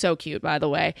so cute, by the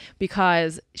way,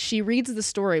 because she reads the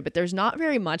story, but there's not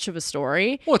very much of a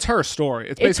story. Well, it's her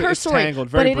story. It's basically her story, tangled,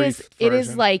 very brief version. It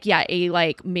is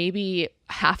like, maybe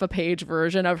half a page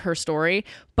version of her story,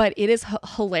 but it is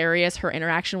hilarious. Her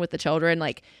interaction with the children,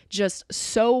 like just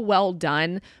so well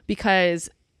done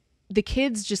because the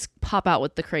kids just pop out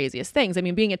with the craziest things. I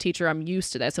mean, being a teacher, I'm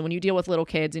used to this. And when you deal with little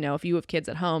kids, if you have kids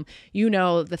at home,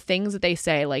 the things that they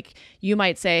say, like you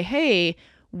might say, hey,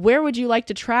 where would you like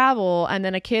to travel? And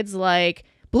then a kid's like,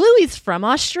 Bluey's from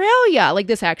Australia. Like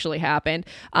this actually happened.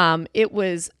 It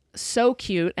was so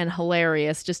cute and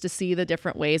hilarious just to see the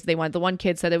different ways they went. The one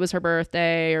kid said it was her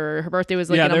birthday or her birthday was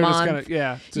like in a month.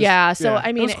 So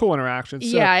I mean, it was cool interactions.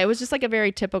 So, it was just like a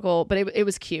very typical, but it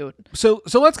was cute. So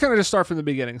let's kind of just start from the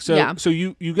beginning. So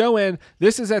you go in.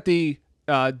 This is at the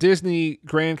Disney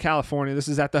Grand California. This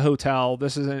is at the hotel.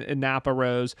 This is in Napa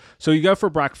Rose. So you go for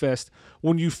breakfast.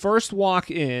 When you first walk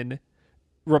in,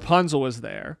 Rapunzel is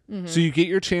there. So you get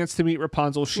your chance to meet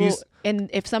Rapunzel.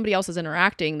 And if somebody else is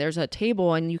interacting, there's a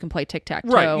table and you can play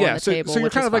tic-tac-toe on the table. So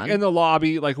you're kind of like in the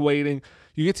lobby, like waiting.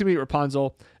 You get to meet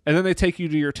Rapunzel, and then they take you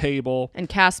to your table. And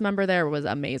cast member there was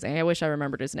amazing. I wish I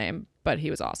remembered his name, but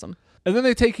he was awesome. And then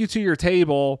they take you to your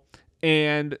table,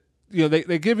 and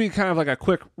they give you kind of like a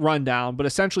quick rundown, but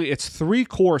essentially it's 3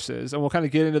 courses, and we'll kind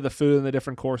of get into the food and the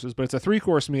different courses, but it's a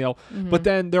 3-course meal. But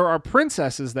then there are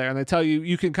princesses there, and they tell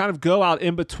you can kind of go out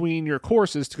in between your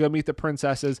courses to go meet the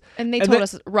princesses. And they told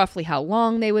us roughly how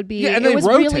long they would be. Yeah, and it was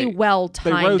really well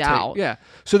timed out. Yeah.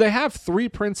 So they have 3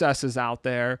 princesses out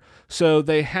there. So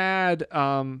they had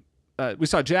we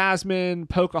saw Jasmine,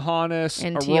 Pocahontas,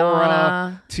 and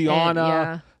Aurora,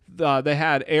 Tiana. They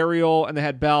had Ariel, and they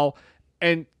had Belle.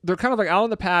 And they're kind of like out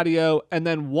on the patio, and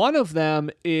then one of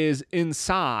them is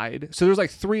inside. So there's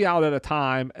like 3 out at a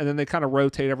time, and then they kind of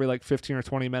rotate every like 15 or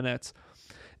 20 minutes.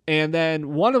 And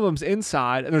then one of them's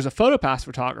inside, and there's a PhotoPass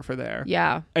photographer there.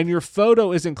 Yeah. And your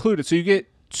photo is included. So you get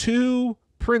 2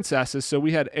 princesses. So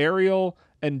we had Ariel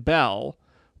and Belle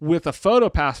with a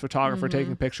PhotoPass photographer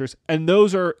taking pictures, and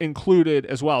those are included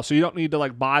as well. So you don't need to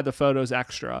like buy the photos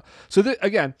extra. So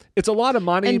again, it's a lot of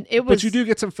money, but you do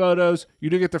get some photos. You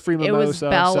do get the free mimosa. It was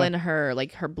Belle in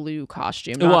her blue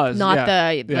costume. Not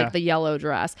the yellow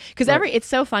dress. Because it's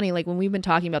so funny. Like when we've been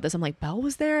talking about this, I'm like, Belle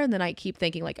was there, and then I keep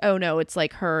thinking like, oh no, it's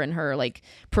like her in her like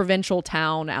provincial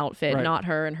town outfit, not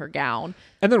her in her gown.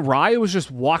 And then Raya was just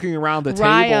walking around the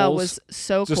Raya tables. was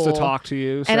so just cool to talk to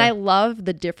you. So. And I love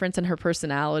the difference in her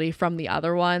personality from the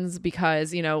other ones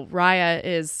because, Raya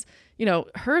is, you know,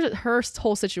 her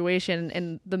whole situation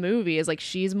in the movie is like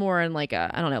she's more in like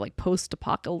a, I don't know, like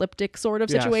post-apocalyptic sort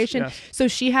of situation. Yes. So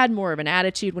she had more of an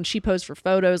attitude when she posed for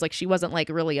photos. Like she wasn't like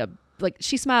really like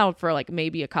she smiled for like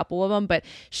maybe a couple of them, but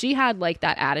she had like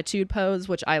that attitude pose,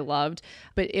 which I loved.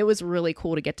 But it was really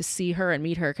cool to get to see her and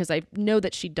meet her, because I know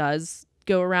that she does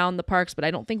go around the parks, but I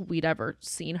don't think we'd ever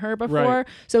seen her before. Right.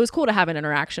 So it was cool to have an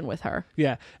interaction with her.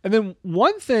 Yeah. And then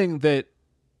one thing that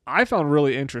I found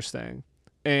really interesting,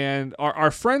 and our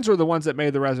friends were the ones that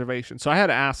made the reservation. So I had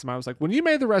to ask them, I was like, when you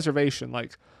made the reservation,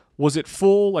 like, was it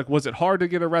full? Like, was it hard to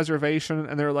get a reservation?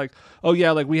 And they were like, oh yeah,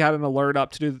 like we had an alert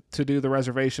up to do the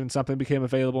reservation. Something became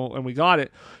available and we got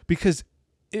it, because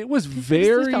it was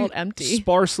very empty,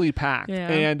 sparsely packed. Yeah.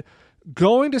 And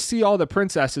going to see all the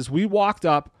princesses, we walked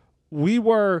up,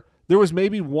 there was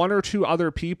maybe one or two other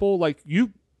people. Like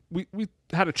we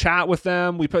had a chat with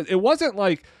them. It wasn't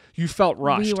like you felt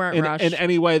rushed, we weren't rushed in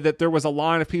any way, that there was a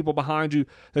line of people behind you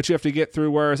that you have to get through.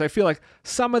 Whereas I feel like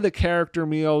some of the character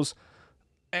meals,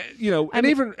 you know,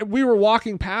 even we were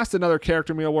walking past another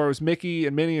character meal where it was Mickey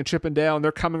and Minnie and Chip and Dale, and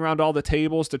they're coming around all the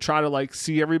tables to try to like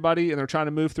see everybody, and they're trying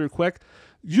to move through quick.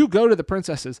 You go to the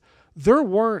princesses, there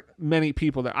weren't many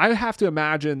people there. I have to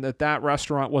imagine that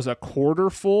restaurant was a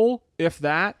quarter full, if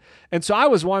that. And so I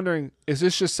was wondering, is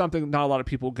this just something not a lot of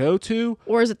people go to?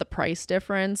 Or is it the price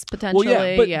difference potentially?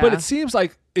 Well, yeah, but it seems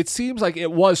like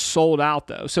it was sold out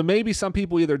though. So maybe some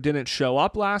people either didn't show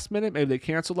up last minute, maybe they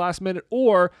canceled last minute,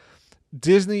 or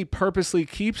Disney purposely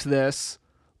keeps this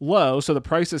low, so the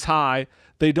price is high.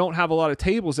 They don't have a lot of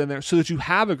tables in there so that you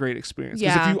have a great experience.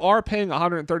 Because if you are paying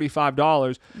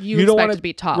 $135, you don't want it to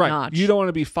be top notch. You don't want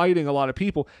to be fighting a lot of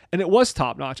people. And it was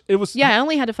top notch. It was. Yeah, I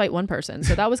only had to fight one person,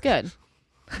 so that was good.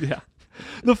 Yeah.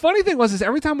 The funny thing was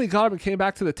every time we got up and came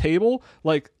back to the table,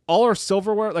 like all our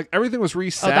silverware, like everything was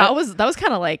reset. Oh, that was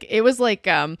kind of like, it was like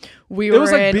we were. It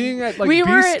was like being at like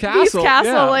Beast Castle.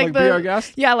 Yeah, like be our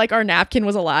guest. Yeah, like our napkin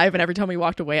was alive, and every time we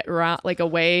walked away,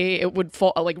 it would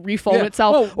refold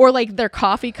itself, or like their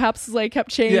coffee cups like kept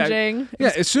changing.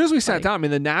 Yeah, as soon as we sat down, I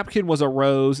mean, the napkin was a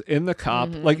rose in the cup.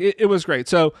 Mm-hmm. Like it was great.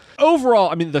 So overall,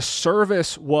 I mean, the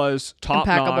service was top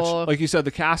notch. Like you said,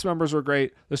 the cast members were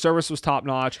great. The service was top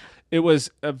notch. It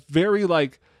was a very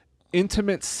like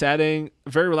intimate setting,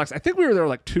 very relaxed. I think we were there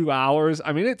like 2 hours.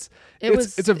 I mean, it's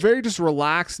a very just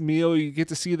relaxed meal. You get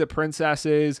to see the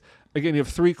princesses. Again, you have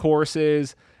 3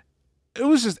 courses.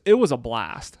 It was a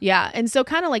blast. Yeah. And so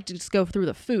kind of like to just go through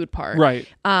the food part. Right.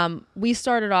 We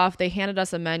started off, they handed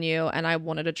us a menu, and I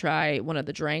wanted to try one of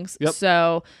the drinks. Yep.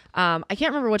 So I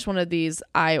can't remember which one of these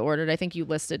I ordered. I think you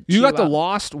listed You got the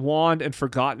Lost Wand and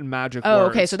Forgotten Magic Words. Oh,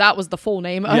 okay. So that was the full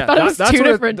name. I thought it was two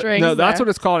different drinks. No, that's what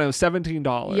it's called. It was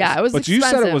 $17. Yeah, it was But expensive. You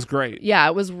said it was great. Yeah,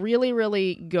 it was really,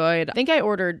 really good. I think I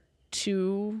ordered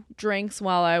 2 drinks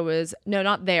while I was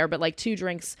not there, but like 2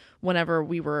 drinks whenever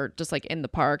we were just like in the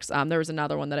parks. There was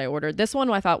another one that I ordered. This one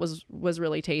I thought was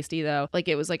really tasty though. Like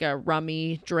it was like a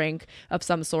rummy drink of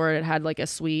some sort. It had like a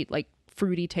sweet, like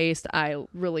fruity taste. I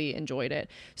really enjoyed it.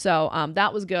 So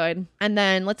that was good. And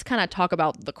then let's kind of talk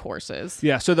about the courses.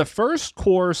 Yeah. So the first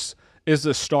course is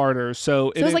the starters. So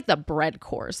it was like the bread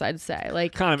course, I'd say.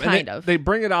 Like kind of. They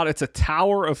bring it out. It's a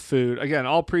tower of food. Again,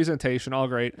 all presentation, all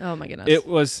great. Oh my goodness. It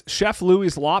was Chef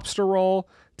Louis' lobster roll,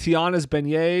 Tiana's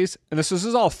beignets, and this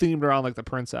is all themed around like the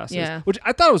princesses. Yeah. Which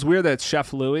I thought was weird that it's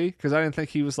Chef Louis, because I didn't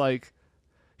think he was like,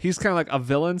 he's kind of like a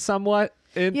villain somewhat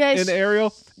in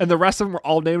Ariel, and the rest of them were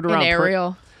all named around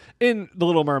Ariel. In The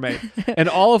Little Mermaid. And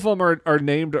all of them are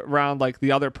named around like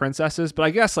the other princesses. But I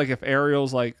guess like if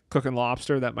Ariel's like cooking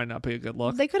lobster, that might not be a good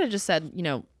look. They could have just said,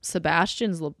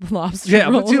 Sebastian's lobster Yeah,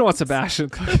 rolls. But you don't want Sebastian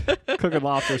cooking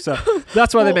lobster. So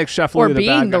that's why they make Chef Louis the bad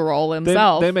guy. Or being the role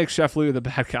himself. They make Chef Louis the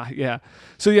bad guy, yeah.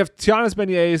 So you have Tiana's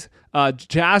beignets,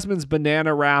 Jasmine's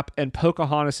banana wrap, and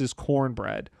Pocahontas's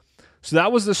cornbread. So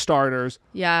that was the starters.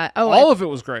 Yeah. All of it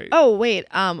was great. Oh, wait.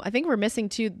 I think we're missing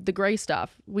the gray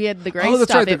stuff. We had the gray stuff. Oh,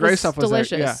 that's right. The it gray was stuff was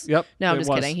delicious. There. Yeah. Yep. No, I'm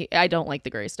just kidding. I don't like the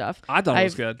gray stuff. I thought it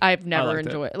was good. I've never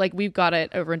enjoyed it. Like, we've got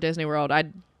it over in Disney World.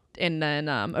 And then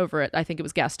over at, I think it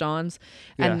was Gaston's.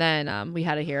 Yeah. And then we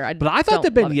had it here. But I thought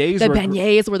the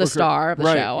beignets were the star of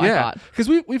the show, yeah. I thought. Because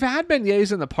we've had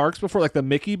beignets in the parks before, like the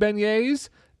Mickey beignets,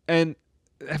 and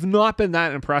have not been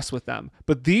that impressed with them,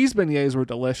 but these beignets were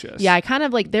delicious. Yeah, I kind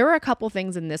of like, there were a couple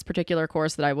things in this particular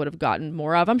course that I would have gotten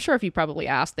more of. I'm sure if you probably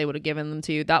asked, they would have given them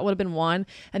to you. That would have been one.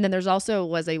 And then there's also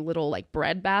was a little like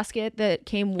bread basket that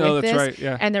came with this. Right,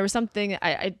 yeah. And there was something,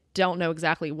 I don't know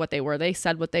exactly what they were. They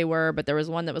said what they were, but there was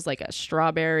one that was like a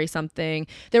strawberry something.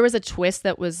 There was a twist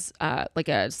that was like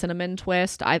a cinnamon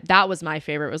twist. That was my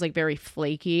favorite. It was like very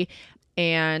flaky.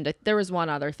 And there was one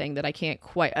other thing that I can't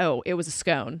quite. Oh, it was a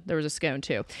scone. There was a scone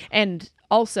too. And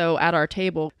also at our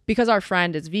table, because our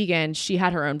friend is vegan, she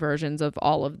had her own versions of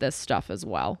all of this stuff as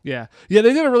well. Yeah. Yeah,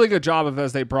 they did a really good job of,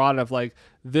 as they brought it, of like,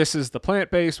 this is the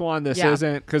plant-based one, this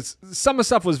isn't, because some of the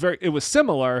stuff was it was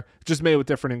similar, just made with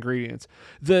different ingredients.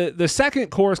 The second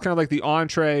course, kind of like the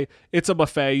entree, it's a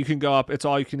buffet, you can go up, it's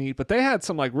all you can eat, but they had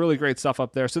some like really great stuff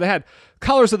up there. So they had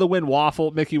Colors of the Wind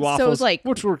waffle, Mickey waffles, so it was like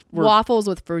which were waffles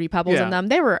with Fruity Pebbles in them.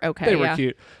 They were okay. They were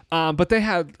cute. But they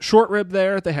had short rib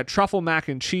there, they had truffle mac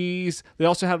and cheese, they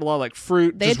also had a lot of like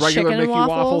fruit, they just had regular Mickey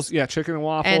waffles. Yeah, chicken and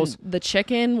waffles. And the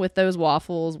chicken with those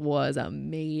waffles was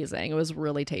amazing. It was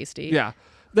really tasty. Yeah.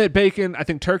 They had bacon, I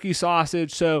think turkey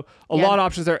sausage, so a lot of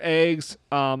options there, eggs,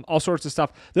 all sorts of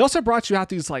stuff. They also brought you out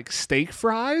these like steak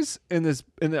fries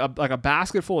like a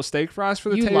basket full of steak fries for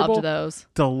the table. You loved those.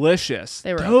 Delicious.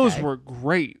 Those were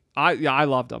great. I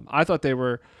loved them. I thought they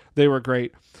were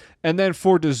great. And then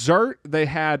for dessert, they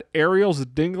had Ariel's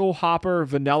Dingle Hopper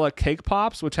Vanilla Cake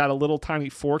Pops, which had a little tiny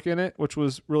fork in it, which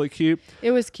was really cute.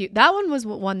 It was cute. That one was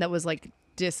one that was like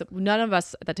none of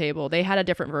us at the table. They had a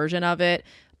different version of it,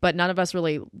 but none of us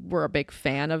really were a big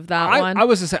fan of that one. I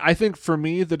was to say, I think for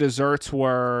me, the desserts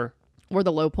were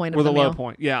the low point of the meal. Low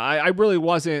point. Yeah, I really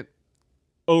wasn't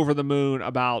over the moon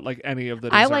about like any of the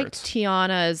desserts. I liked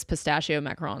Tiana's pistachio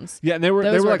macarons. Yeah, and they were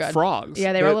like good. Frogs.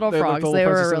 Yeah, they were little frogs. They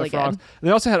were really good. And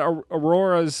they also had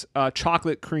Aurora's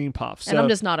chocolate cream puffs. And I'm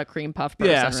just not a cream puff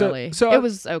person, really. So it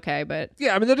was okay, but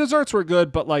yeah, I mean the desserts were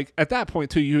good, but like at that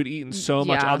point too, you had eaten so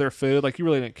much other food, like you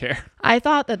really didn't care. I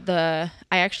thought that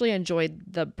I actually enjoyed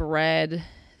the bread.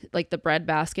 Like the bread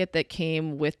basket that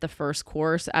came with the first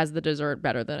course as the dessert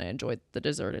better than I enjoyed the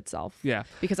dessert itself. Yeah.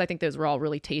 Because I think those were all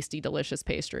really tasty, delicious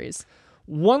pastries.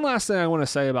 One last thing I want to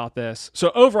say about this.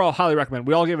 So overall, highly recommend.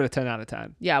 We all gave it a 10 out of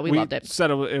 10. Yeah, we loved it. Said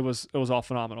it was all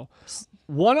phenomenal.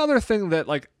 One other thing that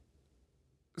like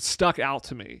stuck out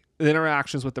to me, the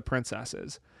interactions with the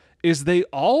princesses, is they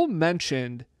all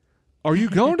mentioned, are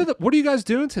you going to what are you guys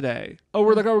doing today? Oh,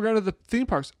 we're going to the theme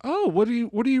parks. Oh, what are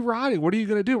you riding? What are you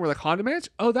going to do? We're like, Honda Manch?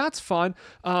 Oh, that's fun.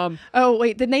 Oh,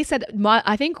 wait, then they said,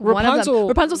 I think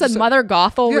Rapunzel said Mother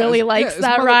Gothel really likes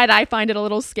that ride. I find it a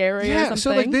little scary or something.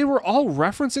 So like they were all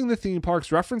referencing the theme parks,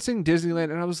 referencing Disneyland,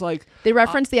 and I was like... They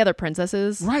referenced the other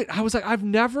princesses. Right. I was like, I've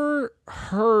never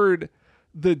heard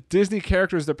the Disney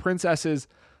characters, the princesses,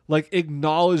 like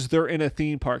acknowledge they're in a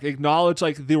theme park, acknowledge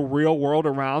like the real world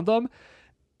around them.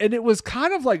 And it was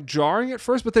kind of like jarring at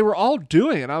first, but they were all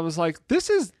doing it. And I was like, this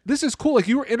is cool. Like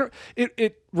you were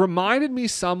it reminded me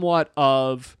somewhat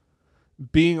of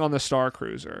being on the Star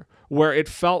Cruiser, where it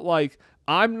felt like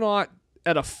I'm not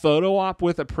at a photo op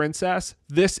with a princess.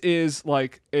 This is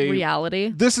like a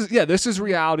reality. This is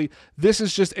reality. This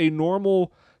is just a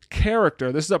normal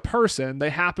character. This is a person. They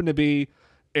happen to be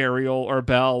Ariel or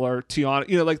Belle or Tiana.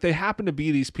 You know, like they happen to be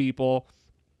these people.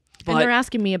 And they're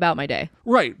asking me about my day.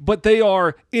 Right. But they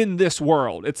are in this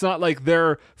world. It's not like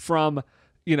they're from,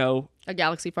 a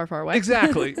galaxy far, far away.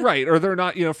 Exactly. Right. Or they're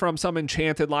not, from some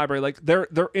enchanted library. Like they're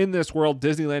in this world.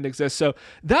 Disneyland exists. So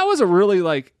that was a really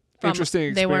interesting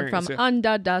experience. They weren't from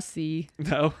under the sea.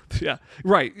 No. Yeah.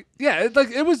 Right. Yeah.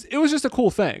 It was just a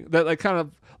cool thing that kind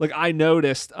of I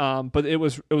noticed. But it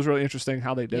was really interesting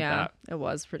how they did that. It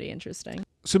was pretty interesting.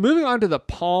 So moving on to the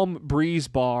Palm Breeze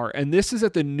Bar, and this is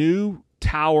at the new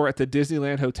tower at the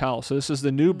Disneyland Hotel. So this is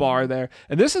the new bar there.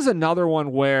 And this is another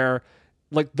one where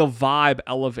the vibe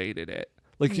elevated it.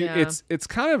 It's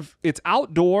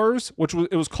outdoors,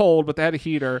 it was cold, but they had a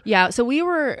heater. Yeah. So we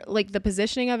were the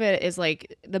positioning of it is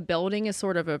the building is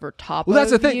sort of over top. Well, that's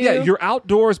the thing. Yeah. You're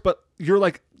outdoors, but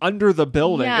you're under the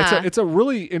building. Yeah. It's a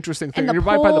really interesting thing. And You're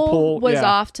right by the pool. Was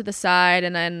off to the side,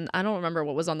 and then I don't remember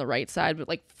what was on the right side,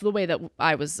 but the way that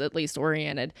I was at least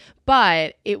oriented.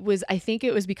 But I think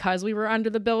it was because we were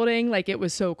under the building. It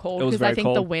was so cold because I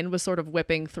think the wind was sort of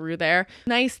whipping through there.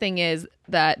 Nice thing is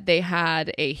that they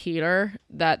had a heater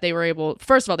that they were able.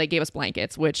 First of all, they gave us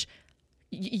blankets, which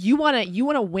you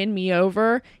wanna win me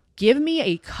over. Give me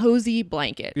a cozy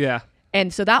blanket. Yeah.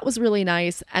 And so that was really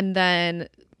nice. And then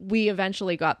we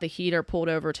eventually got the heater pulled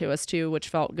over to us too, which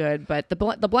felt good. But the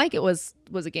blanket was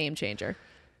a game changer.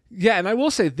 Yeah, and I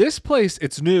will say this place,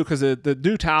 it's new because the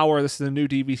new tower, this is the new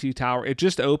DVC tower, it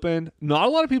just opened. Not a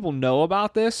lot of people know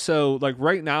about this. So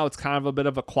right now it's kind of a bit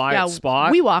of a quiet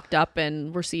spot. We walked up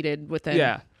and were seated within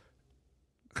a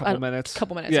couple minutes.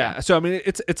 Yeah. So I mean,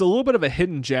 it's a little bit of a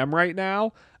hidden gem right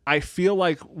now. I feel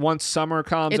like once summer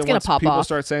comes and once people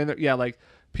start saying that,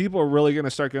 people are really going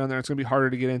to start going there. It's going to be harder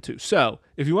to get into. So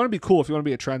if you want to be cool, if you want to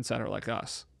be a trendsetter like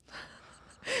us,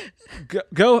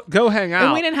 go hang out.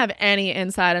 And we didn't have any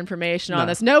inside information on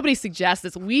this. Nobody suggests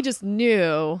this. We just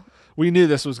knew We knew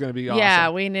this was going to be awesome. Yeah,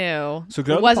 we knew. So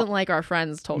go. It wasn't like our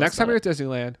friends told us. Next time you're at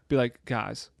Disneyland, be like,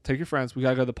 guys, take your friends. We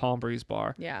got to go to the Palm Breeze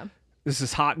bar. Yeah. This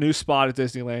is hot new spot at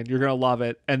Disneyland. You're going to love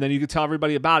it. And then you can tell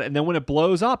everybody about it. And then when it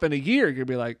blows up in a year, you're going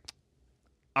to be like,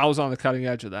 I was on the cutting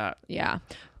edge of that. Yeah.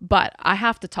 But I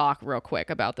have to talk real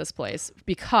quick about this place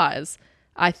because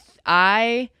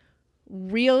I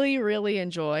really, really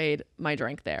enjoyed my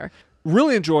drink there.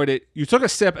 Really enjoyed it. You took a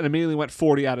sip and immediately went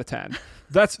 40 out of 10.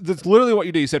 That's literally what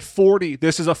you did. You said 40.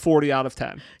 This is a 40 out of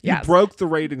 10. Yes. You broke the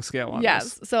rating scale on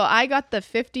yes. this. So I got the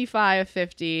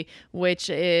 55-50, which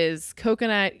is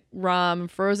coconut rum,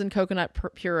 frozen coconut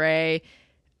puree,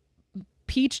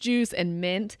 peach juice, and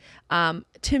mint.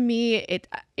 To me,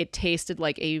 it tasted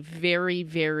like a very,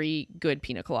 very good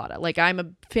pina colada. Like I'm a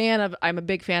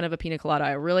big fan of a pina colada.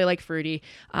 I really like fruity.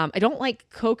 I don't like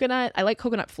coconut. I like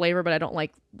coconut flavor, but I don't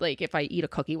like if I eat a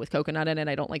cookie with coconut in it,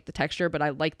 I don't like the texture, but I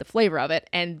like the flavor of it.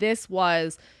 And this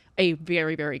was a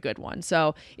very, very good one.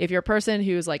 So if you're a person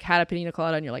who's like had a pina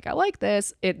colada and you're like, I like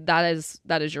this, that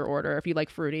is your order if you like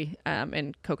fruity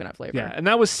and coconut flavor. Yeah, and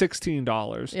that was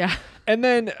 $16. Yeah. And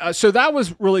then so that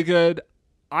was really good.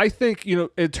 I think,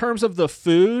 in terms of the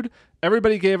food,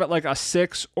 everybody gave it like a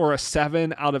 6 or a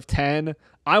 7 out of 10.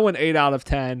 I went 8 out of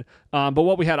 10. But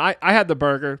what we had, I had the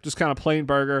burger, just kind of plain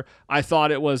burger. I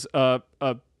thought it was a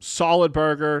solid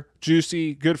burger,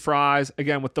 juicy, good fries.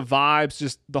 Again, with the vibes,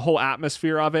 just the whole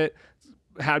atmosphere of it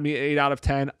had me 8 out of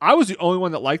 10. I was the only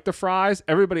one that liked the fries.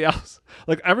 Everybody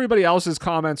else's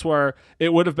comments were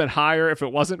it would have been higher if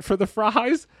it wasn't for the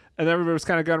fries. And everybody was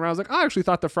kind of going around. I was like, I actually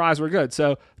thought the fries were good.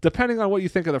 So depending on what you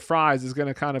think of the fries is going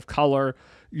to kind of color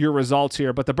your results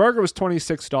here. But the burger was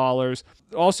 $26.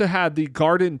 Also had the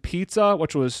garden pizza,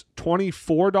 which was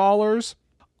 $24.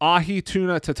 Ahi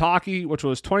tuna tataki, which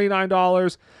was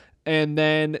 $29. And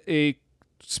then a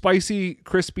spicy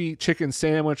crispy chicken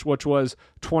sandwich, which was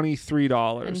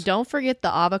 $23. And don't forget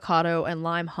the avocado and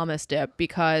lime hummus dip,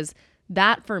 because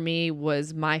that for me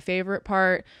was my favorite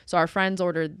part. So our friends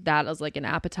ordered that as like an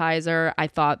appetizer. I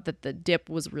thought that the dip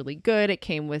was really good. It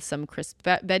came with some crisp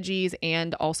veggies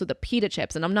and also the pita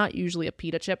chips. And I'm not usually a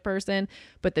pita chip person,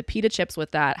 but the pita chips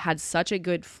with that had such a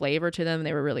good flavor to them.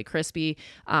 They were really crispy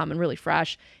and really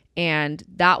fresh. And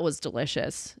that was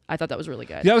delicious. I thought that was really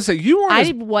good. Yeah, I was saying, you weren't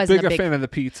as big a fan of the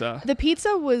pizza. The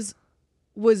pizza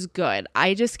was good.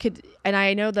 I just could, and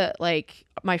I know that like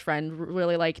my friend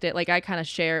really liked it. Like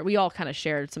we all kind of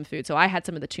shared some food. So I had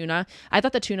some of the tuna. I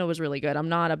thought the tuna was really good. I'm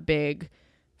not a big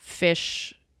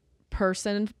fish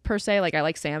person per se. Like I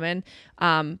like salmon.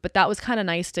 But that was kind of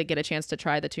nice to get a chance to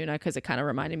try the tuna because it kind of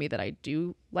reminded me that I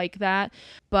do like that.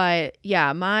 But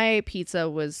yeah, my pizza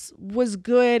was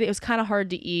good. It was kind of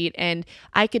hard to eat, and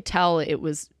I could tell it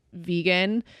was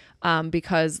vegan.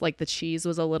 Because like the cheese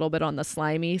was a little bit on the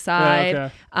slimy side.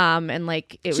 Okay. And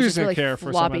like it was so just really care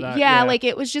floppy. For some of that. Yeah, like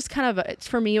it was just kind of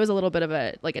for me it was a little bit of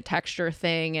a texture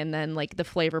thing, and then like the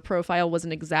flavor profile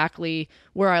wasn't exactly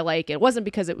where I like it. It wasn't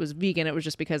because it was vegan, it was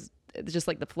just because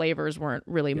like the flavors weren't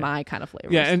really my kind of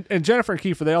flavors. Yeah, and Jennifer and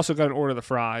Kiefer, they also got an order of the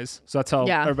fries. So that's how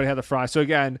everybody had the fries. So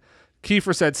again,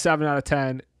 Kiefer said 7 out of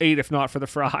 10, 8 if not for the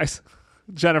fries.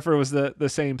 Jennifer was the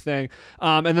same thing.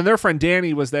 And then their friend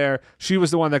Danny was there. She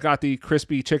was the one that got the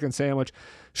crispy chicken sandwich.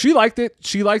 She liked it.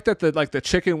 She liked that the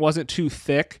chicken wasn't too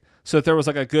thick, so that there was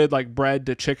like a good like bread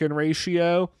to chicken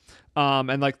ratio.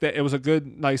 And like it was a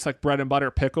good, nice like bread and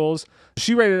butter pickles.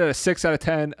 She rated it a 6 out of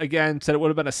 10. Again, said it would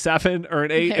have been a 7 or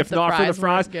an 8 if not for the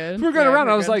fries. We were going around.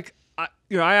 I was like,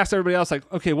 I asked everybody else, like,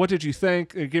 okay, what did you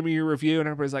think? Give me your review. And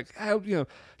everybody's like,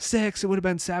 6. It would have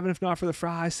been 7 if not for the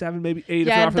fries. 7, maybe 8 if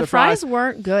not for the fries. Yeah, the fries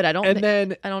weren't good. I don't know. And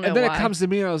then it comes to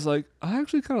me, and I was like, I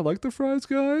actually kind of like the fries,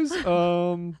 guys.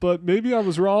 But maybe I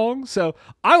was wrong. So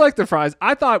I like the fries.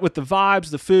 I thought with the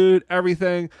vibes, the food,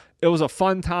 everything, it was a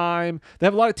fun time. They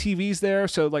have a lot of TVs there,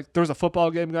 so like there was a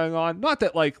football game going on. Not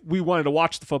that like we wanted to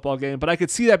watch the football game, but I could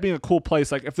see that being a cool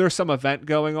place. Like if there's some event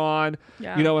going on,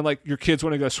 and like your kids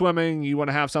want to go swimming, you want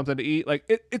to have something to eat. Like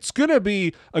it's gonna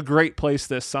be a great place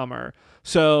this summer.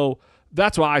 So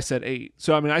that's why I said 8.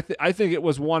 So I mean, I think it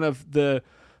was one of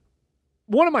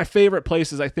my favorite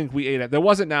places I think we ate at. There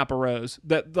wasn't Napa Rose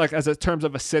that like as in terms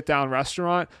of a sit down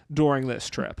restaurant during this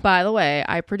trip. By the way,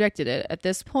 I predicted it at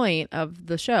this point of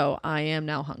the show. I am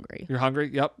now hungry. You're hungry?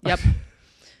 Yep.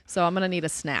 So I'm going to need a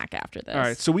snack after this. All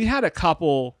right. So we had a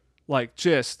couple like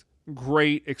just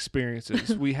great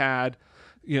experiences. We had,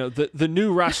 the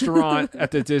new restaurant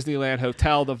at the Disneyland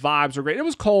Hotel. The vibes were great. It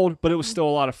was cold, but it was still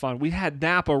a lot of fun. We had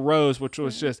Napa Rose, which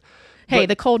was just... Hey,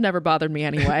 the cold never bothered me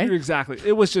anyway. Exactly.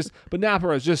 It was just, but Napa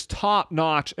was just top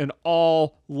notch in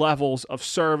all levels of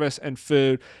service and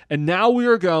food. And now we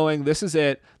are going, this is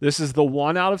it. This is the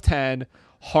 1 out of 10.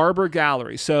 Harbor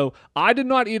Gallery. So I did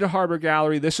not eat at Harbor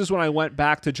Gallery. This is when I went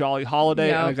back to Jolly Holiday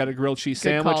and I got a grilled cheese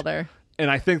sandwich. Good call there. And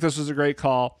I think this was a great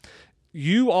call.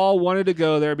 You all wanted to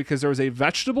go there because there was a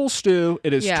vegetable stew.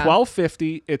 It is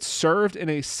 $12.50. It's served in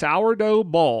a sourdough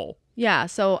bowl. Yeah,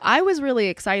 so I was really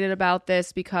excited about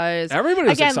this because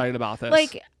everybody's excited about this.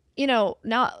 Like, you know,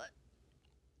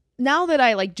 now that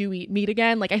I like do eat meat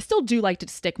again, like I still do like to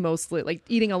stick mostly like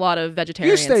eating a lot of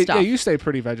vegetarian stuff. Yeah, you stay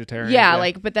pretty vegetarian. Yeah,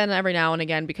 like, but then every now and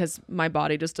again, because my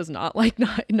body just does not like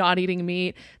not eating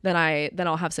meat, then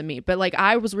I'll have some meat. But like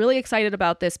I was really excited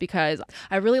about this because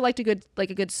I really liked a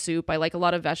good soup. I like a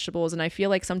lot of vegetables, and I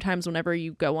feel like sometimes whenever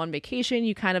you go on vacation,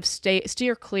 you kind of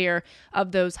steer clear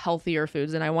of those healthier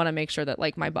foods, and I want to make sure that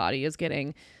like my body is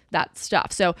getting that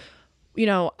stuff. So, you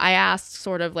know, I asked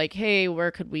sort of like, hey,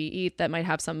 where could we eat that might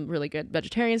have some really good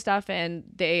vegetarian stuff? And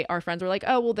our friends were like,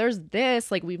 oh, well, there's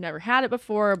this. Like, we've never had it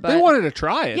before. But they wanted to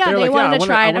try it. Yeah, they wanted to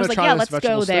try it. I was like, yeah, let's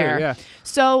go there. Yeah.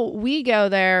 So we go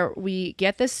there. We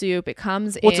get the soup. It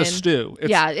comes in. What's a stew?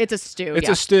 It's a stew. It's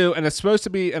a stew, and it's supposed to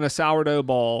be in a sourdough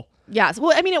bowl. Yes.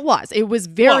 Well, I mean, it was. It was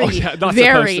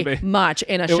very much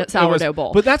in a sourdough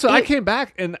bowl. But that's what I came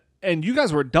back and you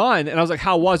guys were done, and I was like,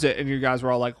 how was it? And you guys were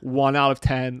all like, 1 out of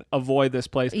 10, avoid this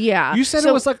place. Yeah. You said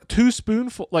it was like 2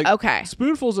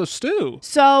 spoonfuls of stew.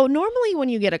 So normally when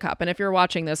you get a cup, and if you're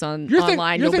watching this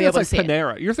online, you'll be able to see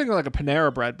Panera. You're thinking like a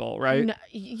Panera bread bowl, right? No,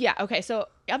 yeah. Okay. So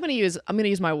I'm gonna use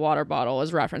my water bottle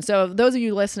as reference. So those of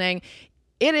you listening,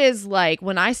 it is like,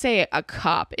 when I say a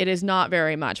cup, it is not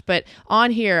very much. But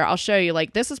on here, I'll show you,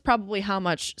 like, this is probably how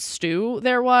much stew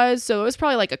there was. So it was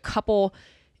probably like a couple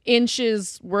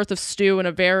inches worth of stew in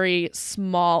a very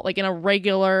small, like in a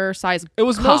regular size It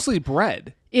was cup. mostly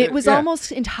bread. It was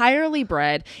almost entirely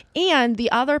bread. And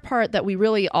the other part that we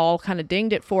really all kind of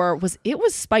dinged it for was it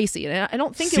was spicy. And I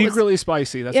don't think secretly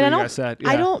spicy. That's what you guys said. Yeah.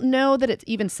 I don't know that it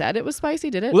even said it was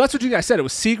spicy, did it? Well, that's what you guys said. It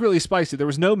was secretly spicy. There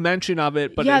was no mention of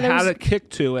it, but it had a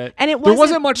kick to it. And there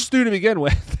wasn't much stew to begin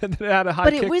with. And it had a high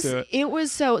kick to it. It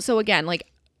was so again, like,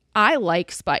 I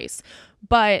like spice.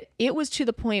 But it was to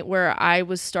the point where I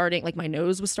was starting, like, my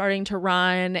nose was starting to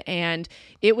run, and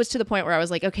it was to the point where I was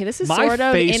like, okay, this is my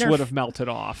face would have melted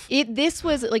off. This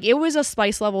was like, it was a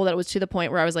spice level that was to the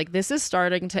point where I was like, this is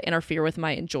starting to interfere with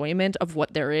my enjoyment of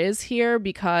what there is here,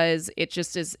 because it's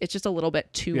just a little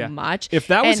bit too much. If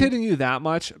that was hitting you that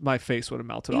much, my face would have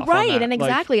melted off. Right, on that. And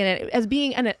exactly,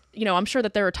 and you know, I'm sure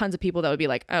that there are tons of people that would be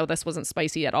like, oh, this wasn't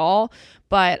spicy at all,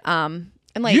 but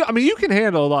and like, you can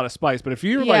handle a lot of spice, but if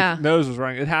your like nose was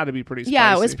running, it had to be pretty spicy.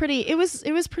 Yeah,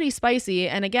 it was pretty spicy.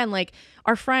 And again, like,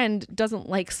 our friend doesn't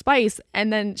like spice,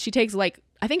 and then she takes like,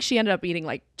 I think she ended up eating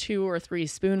like 2 or 3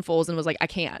 spoonfuls and was like, I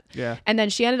can't. Yeah. And then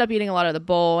she ended up eating a lot of the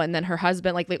bowl, and then her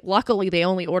husband, like luckily they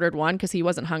only ordered one because he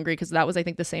wasn't hungry, because that was, I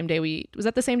think, the same day we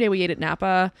ate at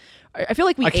Napa. I feel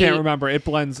like I can't remember. It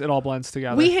all blends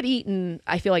together. We had eaten,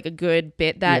 I feel like, a good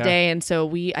bit that day, and so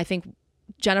I think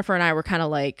Jennifer and I were kind of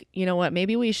like, you know what,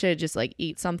 maybe we should just like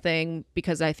eat something,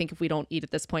 because I think if we don't eat at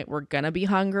this point, we're gonna be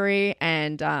hungry.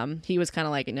 And he was kind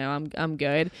of like, no, I'm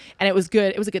good. And it was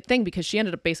good. It was a good thing, because she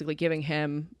ended up basically giving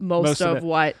him most of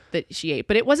what that she ate,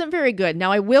 but it wasn't very good.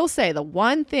 Now, I will say the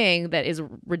one thing that is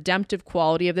redemptive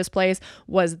quality of this place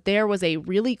was there was a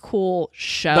really cool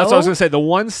show. That's what I was gonna say. The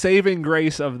one saving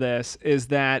grace of this is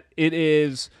that it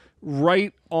is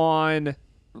right on,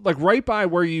 like, right by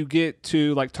where you get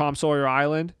to like Tom Sawyer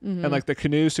Island and like the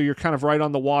canoe. So you're kind of right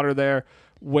on the water there,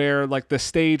 where like the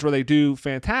stage where they do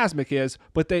Fantasmic is.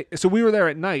 But so we were there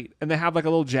at night, and they have like a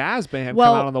little jazz band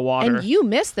come out on the water. And you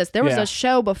missed this. There was a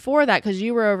show before that, because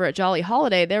you were over at Jolly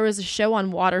Holiday. There was a show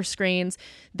on water screens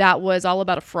that was all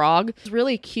about a frog. It was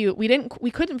really cute.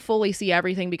 We couldn't fully see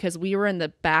everything because we were in the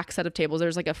back set of tables. There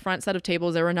was like a front set of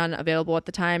tables. There were none available at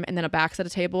the time, and then a back set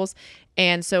of tables.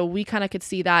 And so we kind of could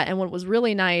see that. And what was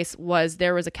really nice was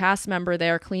there was a cast member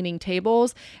there cleaning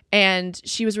tables, and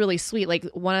she was really sweet. Like,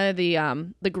 one of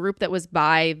the group that was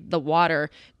by the water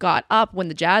got up when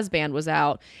the jazz band was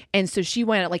out. And so she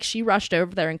rushed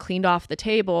over there and cleaned off the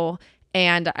table.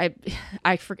 And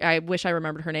I wish I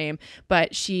remembered her name,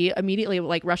 but she immediately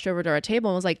like rushed over to our table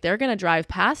and was like, they're going to drive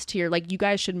past here. Like, you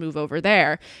guys should move over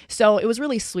there. So it was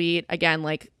really sweet. Again,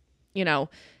 like, you know,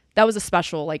 that was a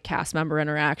special like cast member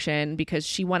interaction, because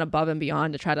she went above and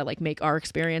beyond to try to like make our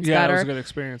experience better. Yeah, it was a good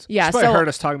experience. Yeah, she probably heard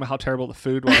us talking about how terrible the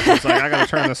food was. I was like, I got to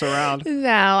turn this around.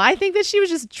 No, I think that she was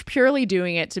just purely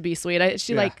doing it to be sweet.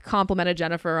 She like complimented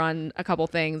Jennifer on a couple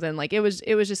things, and like it was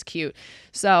just cute.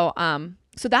 So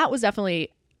so that was definitely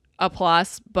a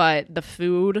plus, but the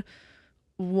food,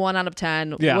 1 out of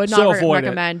 10. Would not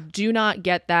recommend. Do not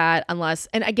get that unless,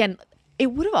 and again,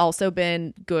 it would have also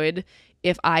been good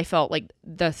if I felt like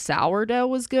the sourdough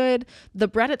was good. The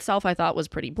bread itself I thought was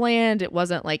pretty bland. It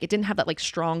wasn't like, it didn't have that like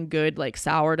strong, good like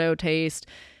sourdough taste.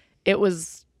 It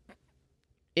was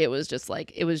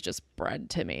just bread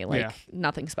to me, like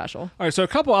nothing special. All right, so a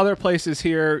couple other places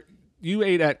here. You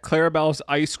ate at Clarabelle's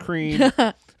Ice Cream.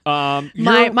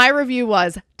 My review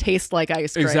was taste like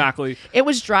ice cream. Exactly. It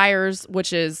was Dreyer's,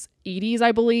 which is Edie's,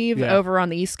 I believe, over on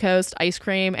the East Coast, ice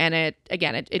cream, and it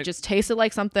just tasted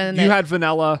like something. You had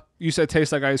vanilla. You said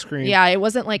tastes like ice cream. Yeah, it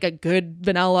wasn't like a good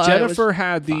vanilla. Jennifer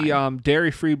had the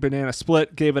dairy-free banana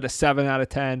split, gave it a 7 out of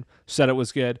 10, said it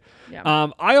was good.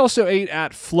 Yeah. I also ate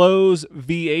at Flo's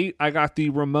V8. I got the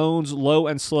Ramones Low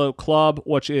and Slow Club,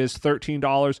 which is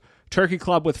 $13. Turkey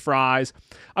club with fries.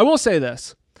 I will say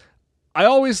this. I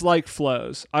always like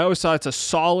Flo's. I always thought it's a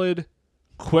solid,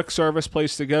 quick service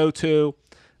place to go to.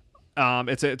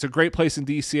 It's a great place in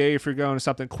DCA if you're going to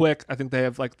something quick. I think they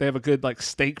have a good like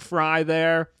steak fry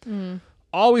there.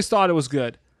 Always thought it was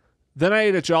good. Then I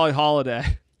ate at Jolly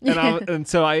Holiday, and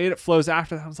so I ate at Flo's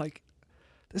after that. I was like,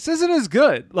 this isn't as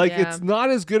good. Like it's not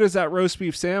as good as that roast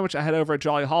beef sandwich I had over at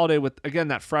Jolly Holiday with, again,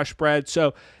 that fresh bread.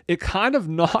 So it kind of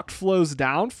knocked Flo's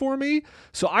down for me.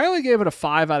 So I only gave it a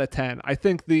 5 out of 10. I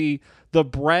think the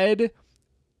bread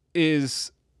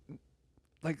is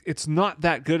like, it's not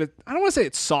that good. I don't want to say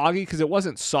it's soggy because it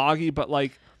wasn't soggy, but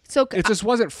like, so it just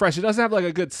wasn't fresh. It doesn't have like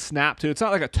a good snap to it. It's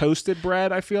not like a toasted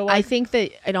bread, I feel like. I think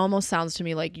that it almost sounds to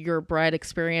me like your bread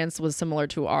experience was similar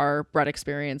to our bread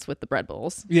experience with the bread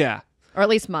bowls. Yeah. Or at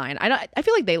least mine. I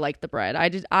feel like they liked the bread. I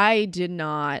did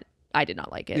not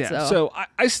like it. Yeah. So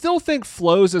I still think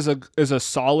Flo's is a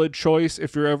solid choice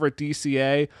if you're over at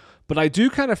DCA. But I do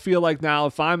kind of feel like now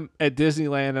if I'm at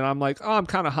Disneyland and I'm like, oh, I'm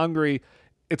kind of hungry,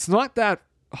 it's not that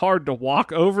hard to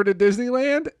walk over to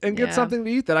Disneyland and get something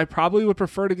to eat that I probably would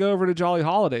prefer to go over to Jolly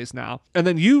Holidays now. And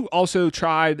then you also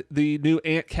tried the new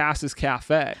Aunt Cass's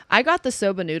Cafe. I got the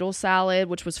soba noodle salad,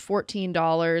 which was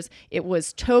 $14. It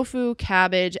was tofu,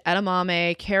 cabbage,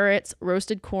 edamame, carrots,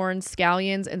 roasted corn,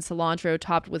 scallions, and cilantro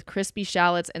topped with crispy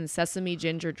shallots and sesame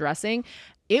ginger dressing.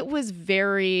 It was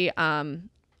very, I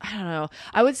don't know,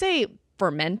 I would say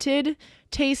fermented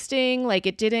tasting. Like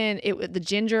the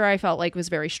ginger I felt like was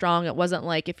very strong. It wasn't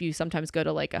like if you sometimes go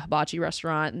to like a hibachi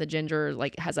restaurant and the ginger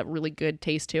like has a really good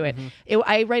taste to it.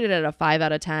 I rated it at a 5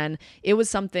 out of 10. It was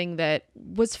something that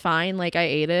was fine. Like I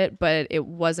ate it, but it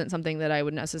wasn't something that I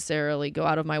would necessarily go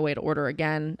out of my way to order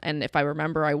again. And if I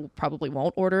remember, I probably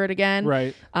won't order it again.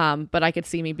 Right. But I could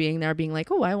see me being there being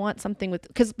like, oh, I want something with,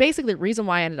 because basically the reason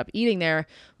why I ended up eating there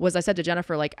was I said to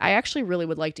Jennifer, like, I actually really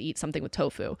would like to eat something with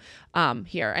tofu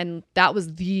here. And that was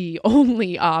the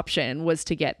only option was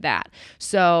to get that.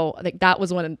 So I think that was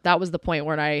the point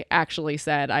where I actually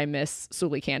said I miss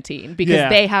Sully Canteen because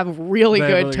they have really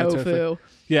good tofu.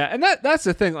 Yeah, and that's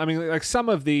the thing. I mean, like some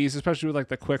of these, especially with like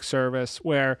the quick service,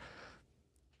 where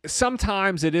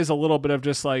sometimes it is a little bit of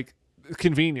just like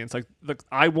convenience. Like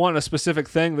I want a specific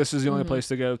thing, this is the only place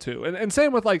to go to. And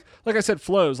same with like I said,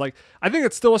 Flo's. Like I think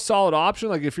it's still a solid option.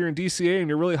 Like if you're in DCA and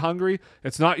you're really hungry,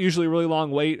 it's not usually a really long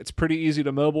wait. It's pretty easy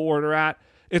to mobile order at.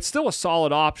 It's still a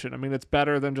solid option. I mean, it's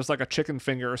better than just like a chicken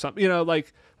finger or something,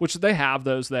 like, which they have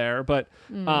those there, but,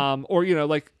 or,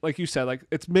 like you said, like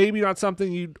it's maybe not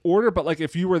something you'd order, but like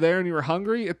if you were there and you were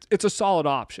hungry, it's a solid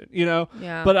option,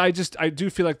 Yeah. But I do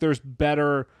feel like there's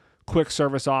better quick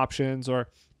service options or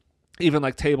even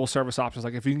like table service options.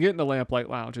 Like if you can get in the Lamplight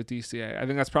Lounge at DCA, I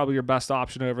think that's probably your best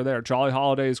option over there. Jolly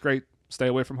Holiday is great. Stay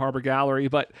away from Harbor Gallery,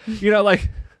 but like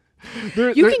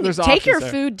you can take your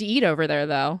food to eat over there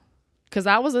though. Because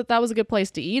that was a good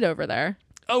place to eat over there.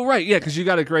 Oh right, yeah, because you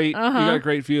got a great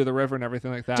view of the river and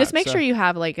everything like that. Just make sure you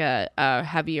have like a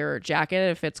heavier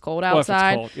jacket if it's cold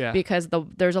outside. If it's cold, yeah. Because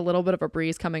there's a little bit of a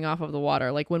breeze coming off of the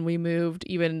water. Like when we moved,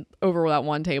 even over that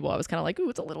one table, I was kind of like, ooh,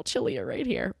 it's a little chillier right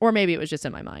here. Or maybe it was just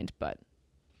in my mind, but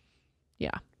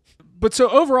yeah. But so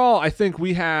overall, I think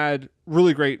we had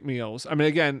really great meals. I mean,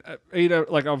 again, ate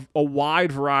a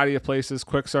wide variety of places,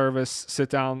 quick service, sit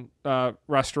down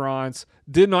restaurants.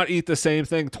 Did not eat the same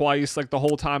thing twice, like the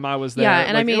whole time I was there. Yeah,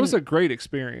 and like, I mean, it was a great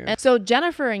experience. And so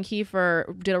Jennifer and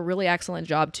Kiefer did a really excellent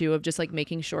job too of just like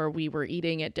making sure we were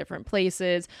eating at different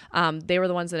places. They were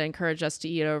the ones that encouraged us to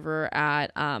eat over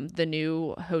at the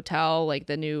new hotel, like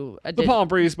the Palm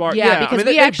Breeze Bar. Yeah, because I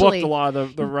mean, they booked a lot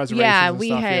of the reservations. Yeah, and we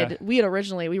stuff, had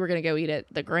originally we were gonna go eat at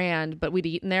the Grand, but we'd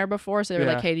eaten there before, so they were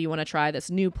like, "Hey, do you want to try this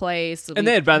new place?" And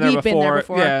they had been there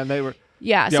before. Yeah, and they were.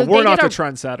 Yeah, so we're not the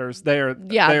trendsetters. They are.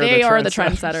 Yeah, they are the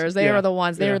trendsetters. They are the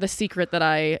ones. They are the secret that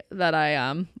I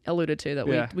alluded to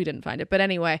that we didn't find it. But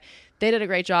anyway, they did a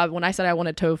great job. When I said I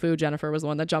wanted tofu, Jennifer was the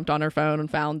one that jumped on her phone and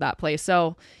found that place.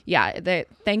 So yeah,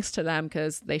 thanks to them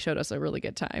because they showed us a really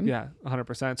good time. Yeah,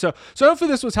 100%. So hopefully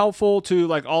this was helpful to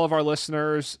like all of our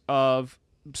listeners of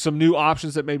some new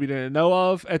options that maybe you didn't know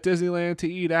of at Disneyland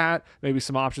to eat at, maybe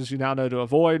some options you now know to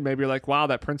avoid. Maybe you're like, wow,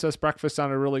 that princess breakfast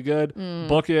sounded really good.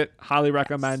 Book it. Highly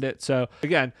recommend it. So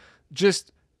again,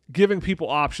 just giving people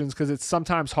options because it's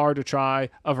sometimes hard to try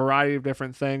a variety of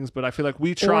different things, but I feel like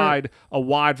we tried a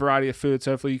wide variety of food.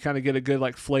 So hopefully you kind of get a good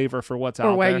like flavor for what's out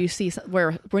there.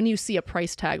 Or when you see a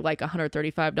price tag like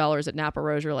 $135 at Napa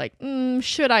Rose, you're like,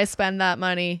 should I spend that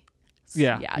money?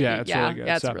 Yeah, it's really good.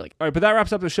 Yeah, it's really good. All right, but that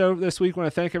wraps up the show this week. I want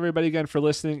to thank everybody again for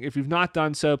listening. If you've not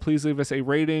done so, please leave us a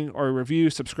rating or a review.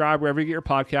 Subscribe wherever you get your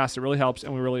podcast. It really helps,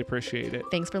 and we really appreciate it.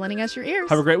 Thanks for lending us your ears.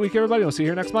 Have a great week, everybody. We'll see you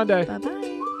here next Monday.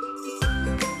 Bye-bye.